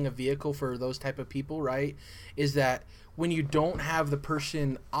it being a vehicle for those type of people, right? Is that when you don't have the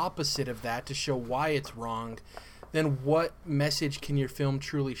person opposite of that to show why it's wrong, then what message can your film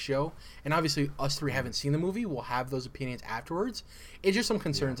truly show? And obviously, us three haven't seen the movie. We'll have those opinions afterwards. It's just some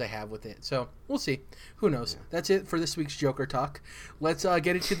concerns I have with it. So, we'll see. Who knows? Yeah. That's it for this week's Joker Talk. Let's get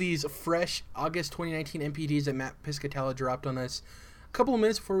into these fresh August 2019 MPDs that Matt Piscatella dropped on us a couple of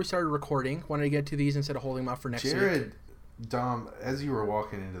minutes before we started recording. Wanted to get to these instead of holding them out for next week. Dom, as you were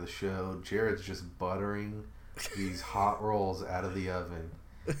walking into the show, Jared's just buttering these hot rolls out of the oven.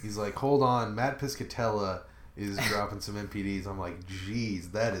 He's like, hold on, Matt Piscatella is dropping some MPDs. I'm like, geez,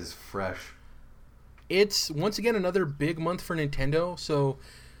 that is fresh. It's, once again, another big month for Nintendo. So,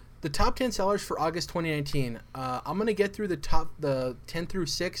 the top 10 sellers for August 2019. I'm going to get through the 10 through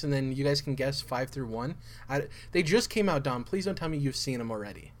 6, and then you guys can guess 5 through 1. They just came out, Dom. Please don't tell me you've seen them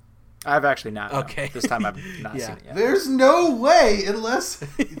already. I've actually not. Okay. No. This time I've not Yeah. seen it yet. There's no way, unless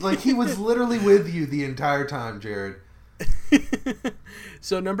like he was literally with you the entire time, Jared.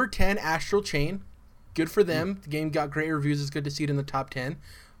 So number 10, Astral Chain. Good for them. The game got great reviews. It's good to see it in the top 10.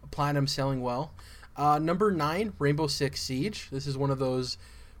 Platinum selling well. Number 9, Rainbow Six Siege. This is one of those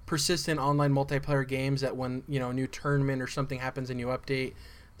persistent online multiplayer games that when a new tournament or something happens, a new update,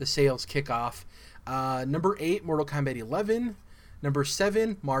 the sales kick off. Number 8, Mortal Kombat 11. Number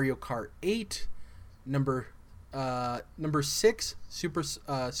 7, Mario Kart 8. Number 6,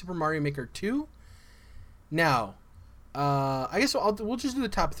 Super Mario Maker 2. Now, I guess we'll just do the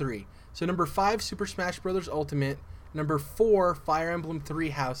top 3. So number 5, Super Smash Bros. Ultimate. Number 4, Fire Emblem 3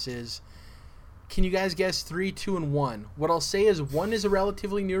 Houses. Can you guys guess 3, 2, and 1? What I'll say is 1 is a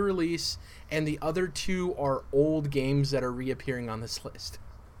relatively new release, and the other 2 are old games that are reappearing on this list.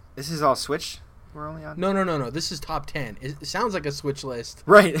 This is all Switch we're only on? No. This is top 10. It sounds like a Switch list.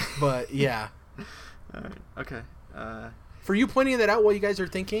 Right. But, yeah. All right. Okay. For you pointing that out while you guys are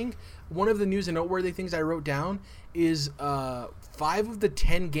thinking, one of the news and noteworthy things I wrote down is 5 of the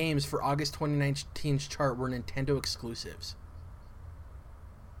 10 games for August 2019's chart were Nintendo exclusives,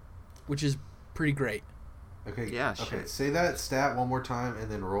 which is pretty great. Okay. Yeah, Okay. shit. Say that stat one more time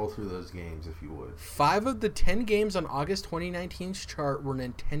and then roll through those games if you would. 5 of the 10 games on August 2019's chart were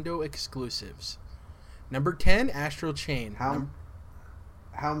Nintendo exclusives. Number 10, Astral Chain. How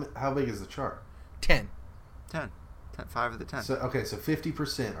big is the chart? 10 10. 5 of the 10. So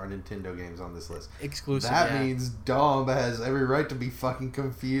 50% are Nintendo games on this list. exclusive. That yeah. means Dom has every right to be fucking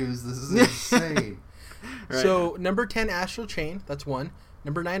confused. This is insane. Right. So number 10, Astral Chain. That's 1.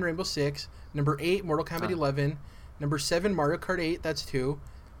 Number 9, Rainbow Six. Number 8, Mortal Kombat 11. Number 7, Mario Kart 8. That's 2.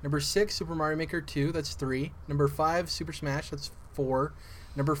 Number 6, Super Mario Maker 2. That's 3. Number 5, Super Smash. That's 4.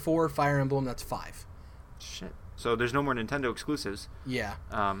 Number 4, Fire Emblem. That's 5. Shit. So there's no more Nintendo exclusives. Yeah.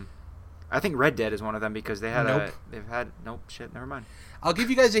 I think Red Dead is one of them because they had Nope. nope, shit, never mind. I'll give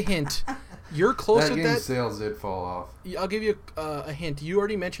you guys a hint. You're close That with game's that. sales did fall off. I'll give you a hint. You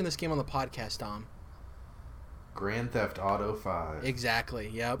already mentioned this game on the podcast, Dom. Grand Theft Auto 5. Exactly.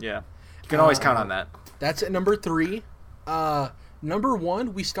 Yep. Yeah. You can always count on that. That's at number 3. Number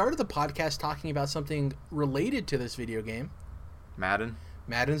 1, we started the podcast talking about something related to this video game. Madden.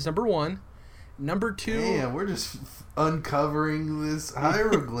 Madden's number 1. Number 2. Damn, we're just uncovering this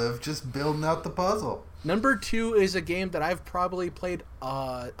hieroglyph, just building out the puzzle. Number 2 is a game that I've probably played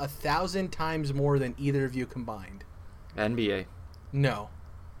 1,000 times more than either of you combined. NBA. No.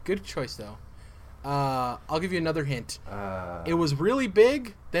 Good choice, though. I'll give you another hint. Uh, It was really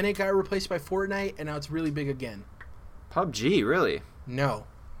big, then it got replaced by Fortnite, and now it's really big again. PUBG, really? No.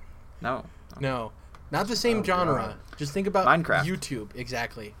 No. No. Not the same Oh, genre. God. Just think about Minecraft. YouTube.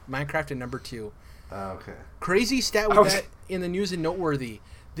 Exactly. Minecraft at number 2. okay. Crazy stat with Oh. that in the news and noteworthy.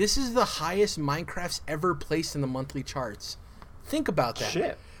 This is the highest Minecraft's ever placed in the monthly charts. Think about that.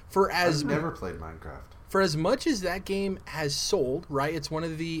 Shit. I've never played Minecraft. For as much as that game has sold, right? It's one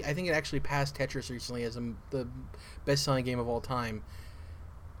of the... I think it actually passed Tetris recently as the best-selling game of all time.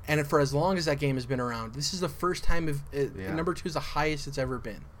 And for as long as that game has been around, this is the first time... Number 2 is the highest it's ever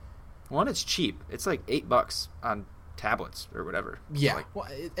been. One, it's cheap. It's like $8 on tablets or whatever. Yeah. So like, Well,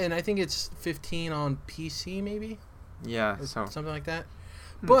 and I think it's 15 on PC, maybe? yeah. Or So something like that.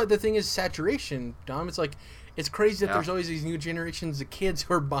 But the thing is saturation, Dom. It's like... It's crazy that Yeah. there's always these new generations of kids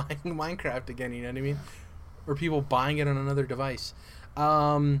who are buying Minecraft again, you know what I mean? Or people buying it on another device.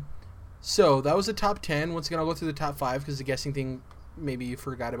 So that was the top 10. Once again, I'll go through the top 5 because the guessing thing, maybe you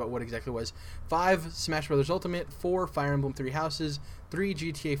forgot about what exactly it was. 5, Smash Bros. Ultimate. 4, Fire Emblem 3 Houses. 3,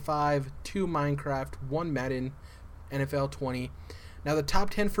 GTA 5. 2, Minecraft. 1, Madden. NFL 20. Now the top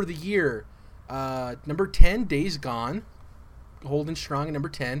 10 for the year. Number 10, Days Gone. Holding strong at number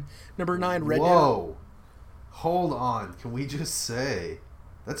 10. Number 9, Red Dead. Whoa. Hold on. Can we just say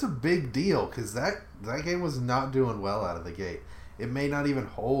that's a big deal because that game was not doing well out of the gate. It may not even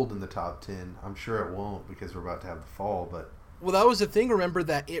hold in the top 10. I'm sure it won't because we're about to have the fall, but Well, that was the thing. Remember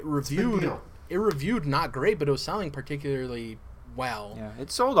that it a big reviewed. deal. It reviewed not great, but it was selling particularly well. yeah, it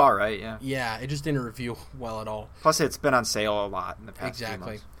sold all right. Yeah. Yeah, it just didn't review well at all. Plus, it's been on sale a lot in the past few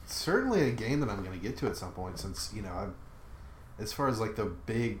Exactly. months. it's certainly a game that I'm going to get to at some point since, as far as like the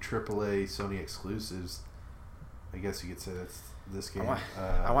big AAA Sony exclusives, I guess you could say that's this game.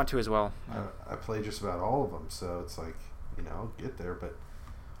 I want to as well. I play just about all of them, so it's like, I'll get there, but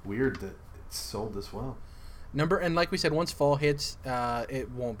weird that it's sold this well. And like we said, once fall hits,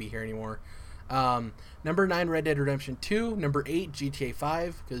 it won't be here anymore. Number 9, Red Dead Redemption 2. Number 8, GTA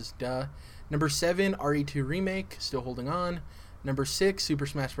 5, because duh. Number 7, RE2 Remake, still holding on. Number 6, Super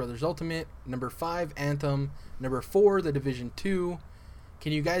Smash Bros. Ultimate. Number 5, Anthem. Number 4, The Division 2.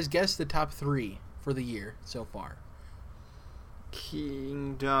 Can you guys guess the top 3 for the year so far?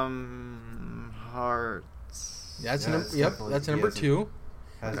 Kingdom Hearts. That's Yeah, that's number 2.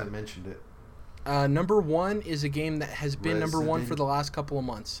 Hasn't mentioned it. Number 1 is a game that has been number 1 for Resident- the last couple of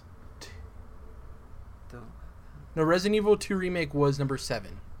months. The- No, Resident Evil 2 Remake was number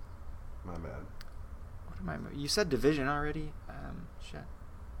 7. My bad. What am I? You said Division already. Shit.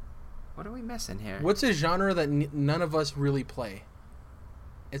 What are we missing here? What's a genre that none of us really play?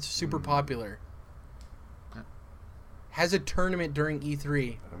 It's super popular. Has a tournament during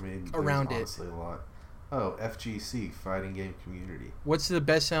E3. I mean, Around it. honestly a lot. Oh, FGC, Fighting Game Community. What's the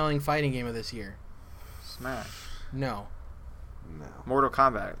best-selling fighting game of this year? Smash. No. No. Mortal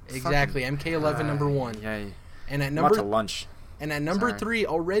Kombat. Exactly. MK11 number 1. Yeah. And at I'm number out to lunch. Number Sorry. 3,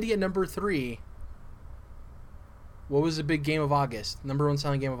 already at number 3, what was the big game of August? Number 1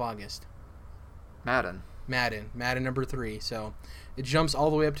 selling game of August? Madden. Madden number 3. So it jumps all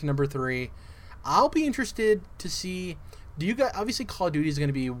the way up to number 3. I'll be interested to see. Do you guys, obviously Call of Duty is going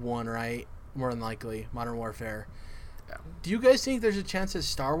to be 1, right? More than likely, Modern Warfare. Yeah. Do you guys think there's a chance that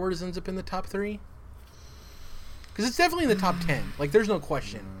Star Wars ends up in the top 3? Because it's definitely in the top 10. Like, there's no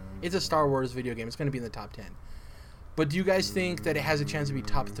question. It's a Star Wars video game. It's going to be in the top 10. But do you guys think that it has a chance to be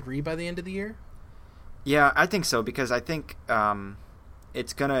top 3 by the end of the year? Yeah, I think so because I think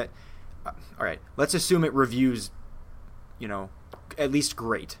it's gonna. All right, let's assume it reviews, at least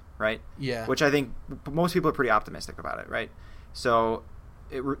great, right? Yeah. Which I think most people are pretty optimistic about it, right? So,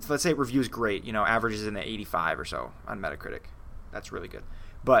 let's say it reviews great, averages in the 85 or so on Metacritic. That's really good.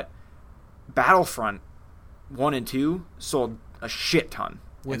 But Battlefront 1 and 2 sold a shit ton.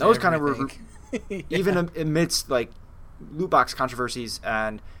 With and those kind of everything. Yeah. even amidst like loot box controversies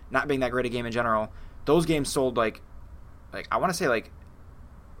and not being that great a game in general, those games sold like I want to say like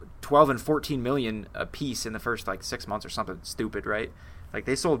 12 and 14 million a piece in the first like 6 months or something stupid, right? Like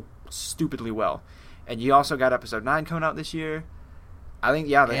they sold stupidly well. And you also got Episode 9 coming out this year. I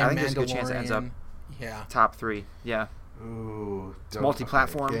think I think there's a good chance it ends up top 3. Yeah. Ooh, It's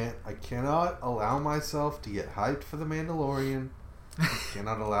multi-platform. I cannot allow myself to get hyped for The Mandalorian. I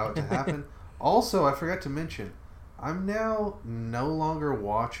cannot allow it to happen. Also, I forgot to mention, I'm now no longer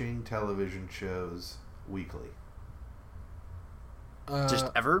watching television shows weekly. Just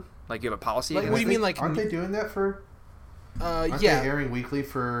ever? Like you have a policy? Like, And what I do you mean, think- like, aren't they doing that for? Aren't yeah. they airing weekly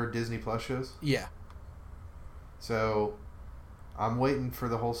for Disney Plus shows? Yeah. So, I'm waiting for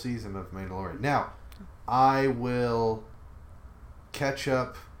the whole season of Mandalorian. Now, I will catch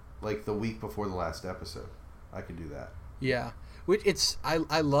up like the week before the last episode. I can do that. Yeah. Which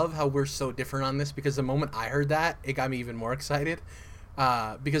I love how we're so different on this because the moment I heard that, it got me even more excited.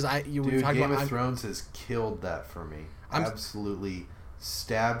 Because Dude, Game of Thrones has killed that for me. Absolutely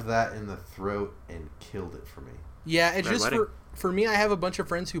stabbed that in the throat and killed it for me. Yeah, it's Red just Wedding. for me. I have a bunch of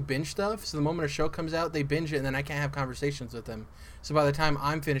friends who binge stuff, so the moment a show comes out, they binge it, and then I can't have conversations with them. So by the time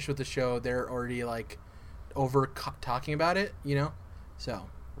I'm finished with the show, they're already like over talking about it, So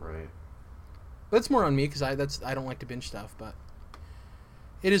Right. that's more on me because I don't like to binge stuff, but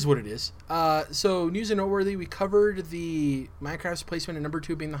it is what it is. So news and noteworthy, we covered the Minecraft's placement at number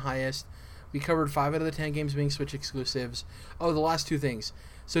 2 being the highest. We covered 5 out of the 10 games being Switch exclusives. Oh, the last 2 things.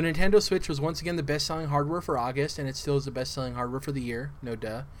 So Nintendo Switch was once again the best-selling hardware for August, and it still is the best-selling hardware for the year. No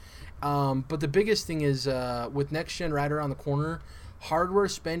duh. But the biggest thing is with Next Gen right around the corner, hardware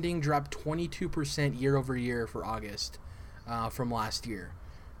spending dropped 22% year over year for August from last year.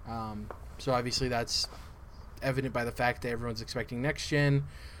 So obviously that's evident by the fact that everyone's expecting Next Gen.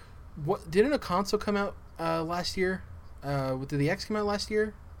 Didn't a console come out last year? Did the X come out last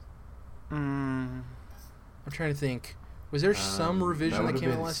year? I'm trying to think. Was there some revision that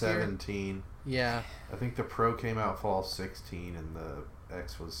came out last 17. year? Yeah. I think the Pro came out fall 16 and the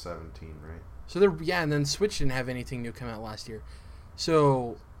X was 17, right? So and then Switch didn't have anything new come out last year.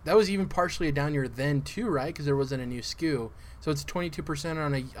 So that was even partially a down year then too, right? Because there wasn't a new SKU. So it's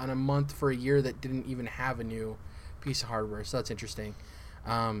 22% on a month for a year that didn't even have a new piece of hardware. So that's interesting.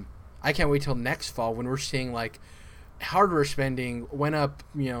 I can't wait till next fall when we're seeing like hardware spending went up,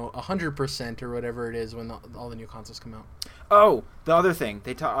 100% or whatever it is when all the new consoles come out. Oh, the other thing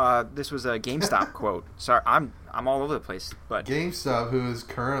this was a GameStop quote. Sorry, I'm all over the place, but GameStop, who is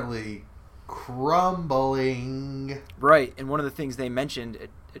currently crumbling. Right, and one of the things they mentioned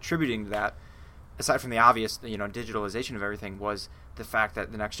attributing to that, aside from the obvious, digitalization of everything, was the fact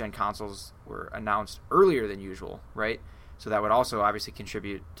that the next gen consoles were announced earlier than usual, right? So that would also obviously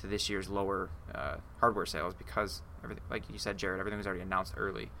contribute to this year's lower hardware sales because everything, like you said, Jared, everything was already announced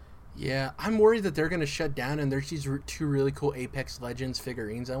early. Yeah, I'm worried that they're going to shut down, and there's these two really cool Apex Legends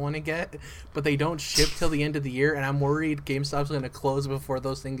figurines I want to get, but they don't ship till the end of the year, and I'm worried GameStop's going to close before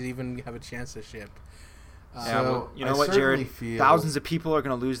those things even have a chance to ship. Yeah, well, you know what, Jared? Thousands of people are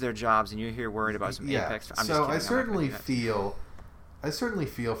going to lose their jobs, and you're here worried about some Apex. I'm just kidding. I certainly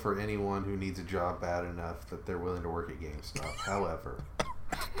feel for anyone who needs a job bad enough that they're willing to work at GameStop. However,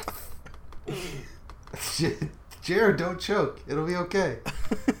 Jared, don't choke. It'll be okay.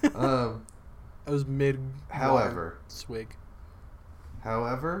 I was mid. However, swig.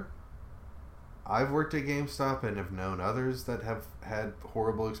 However, I've worked at GameStop and have known others that have had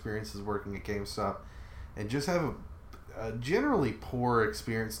horrible experiences working at GameStop, and just have a generally poor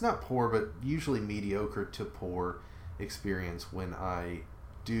experience. Not poor, but usually mediocre to poor experience when I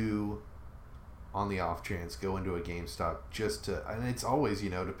do, on the off chance, go into a GameStop just to, and it's always,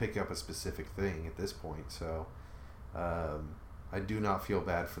 to pick up a specific thing at this point. So I do not feel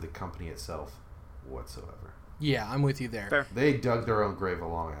bad for the company itself whatsoever. Yeah, I'm with you there. Fair. They dug their own grave a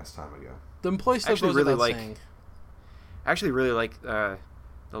long ass time ago. The employee stuff goes really without saying. I actually really like the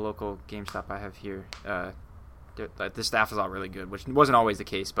local GameStop I have here. The staff is all really good, which wasn't always the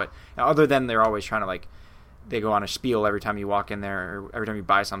case, but other than they're always trying to they go on a spiel every time you walk in there, or every time you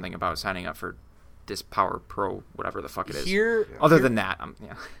buy something about signing up for this Power Pro, whatever the fuck it is. Than that,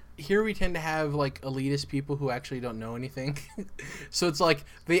 yeah. Here we tend to have elitist people who actually don't know anything. So it's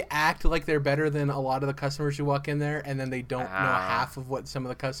they act like they're better than a lot of the customers who walk in there, and then they don't know half of what some of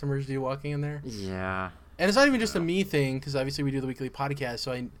the customers do walking in there. Yeah. And it's not even just a me thing, because obviously we do the weekly podcast,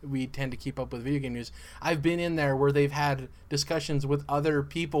 so we tend to keep up with video game news. I've been in there where they've had discussions with other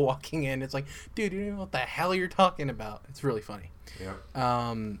people walking in. It's like, dude, you don't know what the hell you're talking about. It's really funny. Yeah.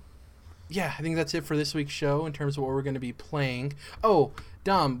 Yeah, I think that's it for this week's show in terms of what we're going to be playing. Oh,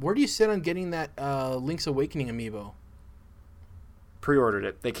 Dom, where do you sit on getting that Link's Awakening amiibo? Pre-ordered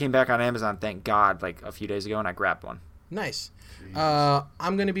it. They came back on Amazon, thank God, a few days ago, and I grabbed one. Nice.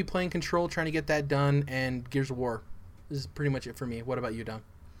 I'm going to be playing Control, trying to get that done, and Gears of War. This is pretty much it for me. What about you, Dom?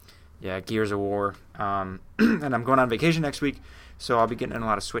 Yeah, Gears of War. And I'm going on vacation next week, so I'll be getting in a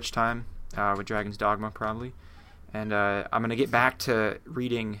lot of Switch time with Dragon's Dogma, probably. And I'm going to get back to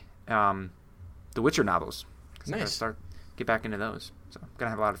reading the Witcher novels. Nice. Get back into those. So I'm going to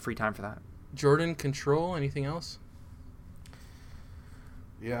have a lot of free time for that. Jordan, Control, anything else?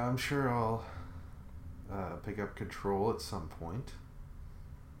 Yeah, I'm sure I'll pick up Control at some point.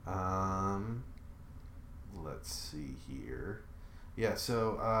 Let's see here. Yeah,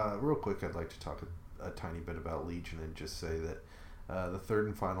 so real quick, I'd like to talk a tiny bit about Legion and just say that the third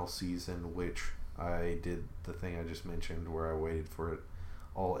and final season, which I did the thing I just mentioned where I waited for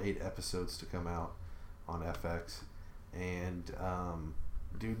all 8 episodes to come out on FX. And,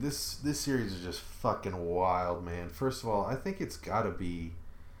 dude, this series is just fucking wild, man. First of all, I think it's got to be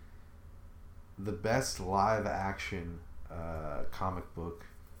the best live action comic book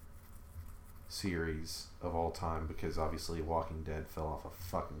series of all time, because obviously Walking Dead fell off a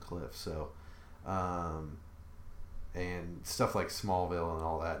fucking cliff. So, and stuff like Smallville and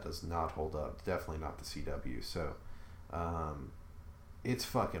all that does not hold up. Definitely not the CW. So, it's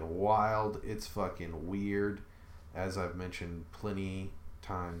fucking wild. It's fucking weird, as I've mentioned plenty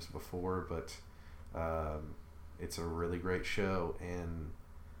times before, but it's a really great show, and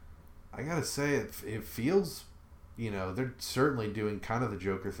I gotta say, it feels, they're certainly doing kind of the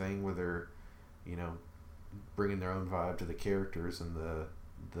Joker thing where they're, bringing their own vibe to the characters and the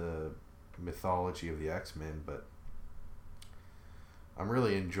mythology of the X-Men, but I'm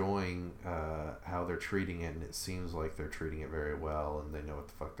really enjoying how they're treating it, and it seems like they're treating it very well, and they know what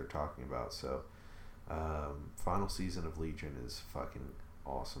the fuck they're talking about. So, final season of Legion is fucking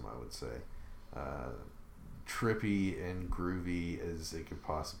awesome, I would say. Trippy and groovy as it could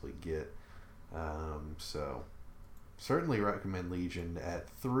possibly get. So certainly recommend Legion at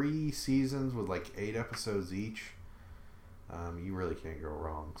 3 seasons with 8 episodes each. You really can't go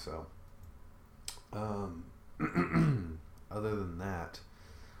wrong. So other than that,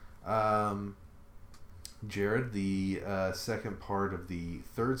 Jared, the second part of the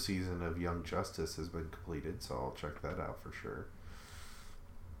 3rd season of Young Justice has been completed, so I'll check that out for sure.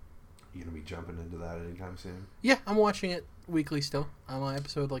 You gonna be jumping into that anytime soon? Yeah, I'm watching it weekly still. I'm on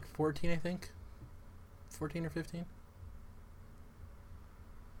episode 14, I think. 14 or 15.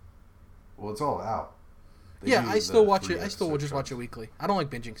 Well, it's all out. I still watch it. I still will just watch it weekly. I don't like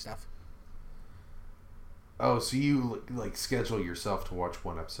binging stuff. Oh, so you schedule yourself to watch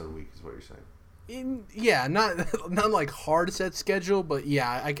 1 episode a week is what you're saying? Yeah, not hard set schedule, but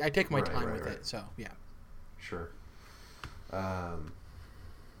yeah, I take my time with it. So yeah. Sure.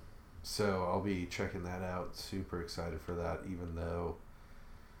 So I'll be checking that out. Super excited for that, even though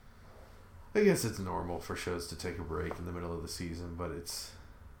I guess it's normal for shows to take a break in the middle of the season, but it's,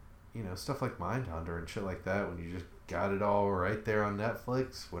 stuff like Mindhunter and shit like that, when you just got it all right there on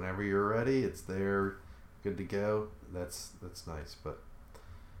Netflix, whenever you're ready, it's there, good to go. That's nice, but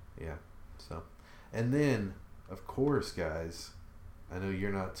yeah. So, and then, of course, guys, I know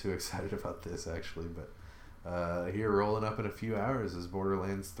you're not too excited about this actually, but here rolling up in a few hours is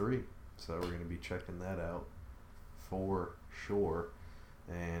Borderlands 3. So we're going to be checking that out for sure.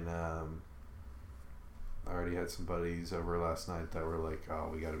 And I already had some buddies over last night that were like, oh,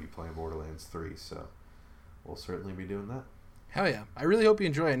 we got to be playing Borderlands 3. So we'll certainly be doing that. Hell yeah. I really hope you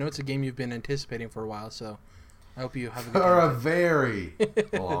enjoy it. I know it's a game you've been anticipating for a while, so I hope you have a good time. For a very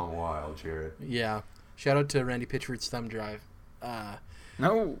long while, Jared. Yeah. Shout out to Randy Pitchford's thumb drive.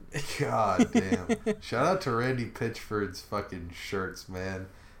 No. God damn. Shout out to Randy Pitchford's fucking shirts, man.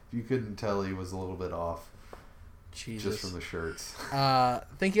 If you couldn't tell, he was a little bit off. Jesus. Just from the shirts.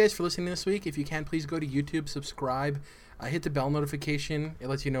 Thank you guys for listening this week. If you can, please go to YouTube, subscribe, hit the bell notification. It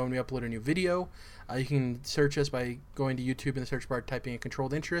lets you know when we upload a new video. You can search us by going to YouTube in the search bar, typing in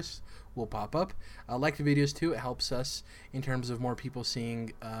Controlled Interest. We'll pop up. Like the videos too. It helps us in terms of more people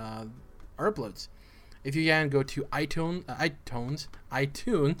seeing our uploads. If you can, go to iTunes,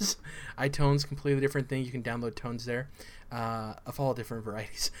 completely different thing. You can download tones there, of all different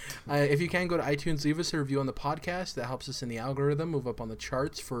varieties. If you can, go to iTunes, leave us a review on the podcast. That helps us in the algorithm, move up on the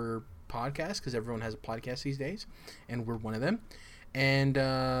charts for podcasts, because everyone has a podcast these days, and we're one of them. And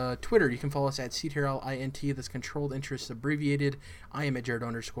Twitter, you can follow us at CTRLINT, that's Controlled Interest abbreviated. I am at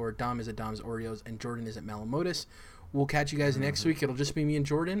Jared_, Dom is at Dom's Oreos, and Jordan is at Malamotis. We'll catch you guys next week. It'll just be me and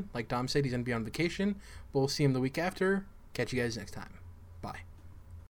Jordan. Like Dom said, he's going to be on vacation. But we'll see him the week after. Catch you guys next time.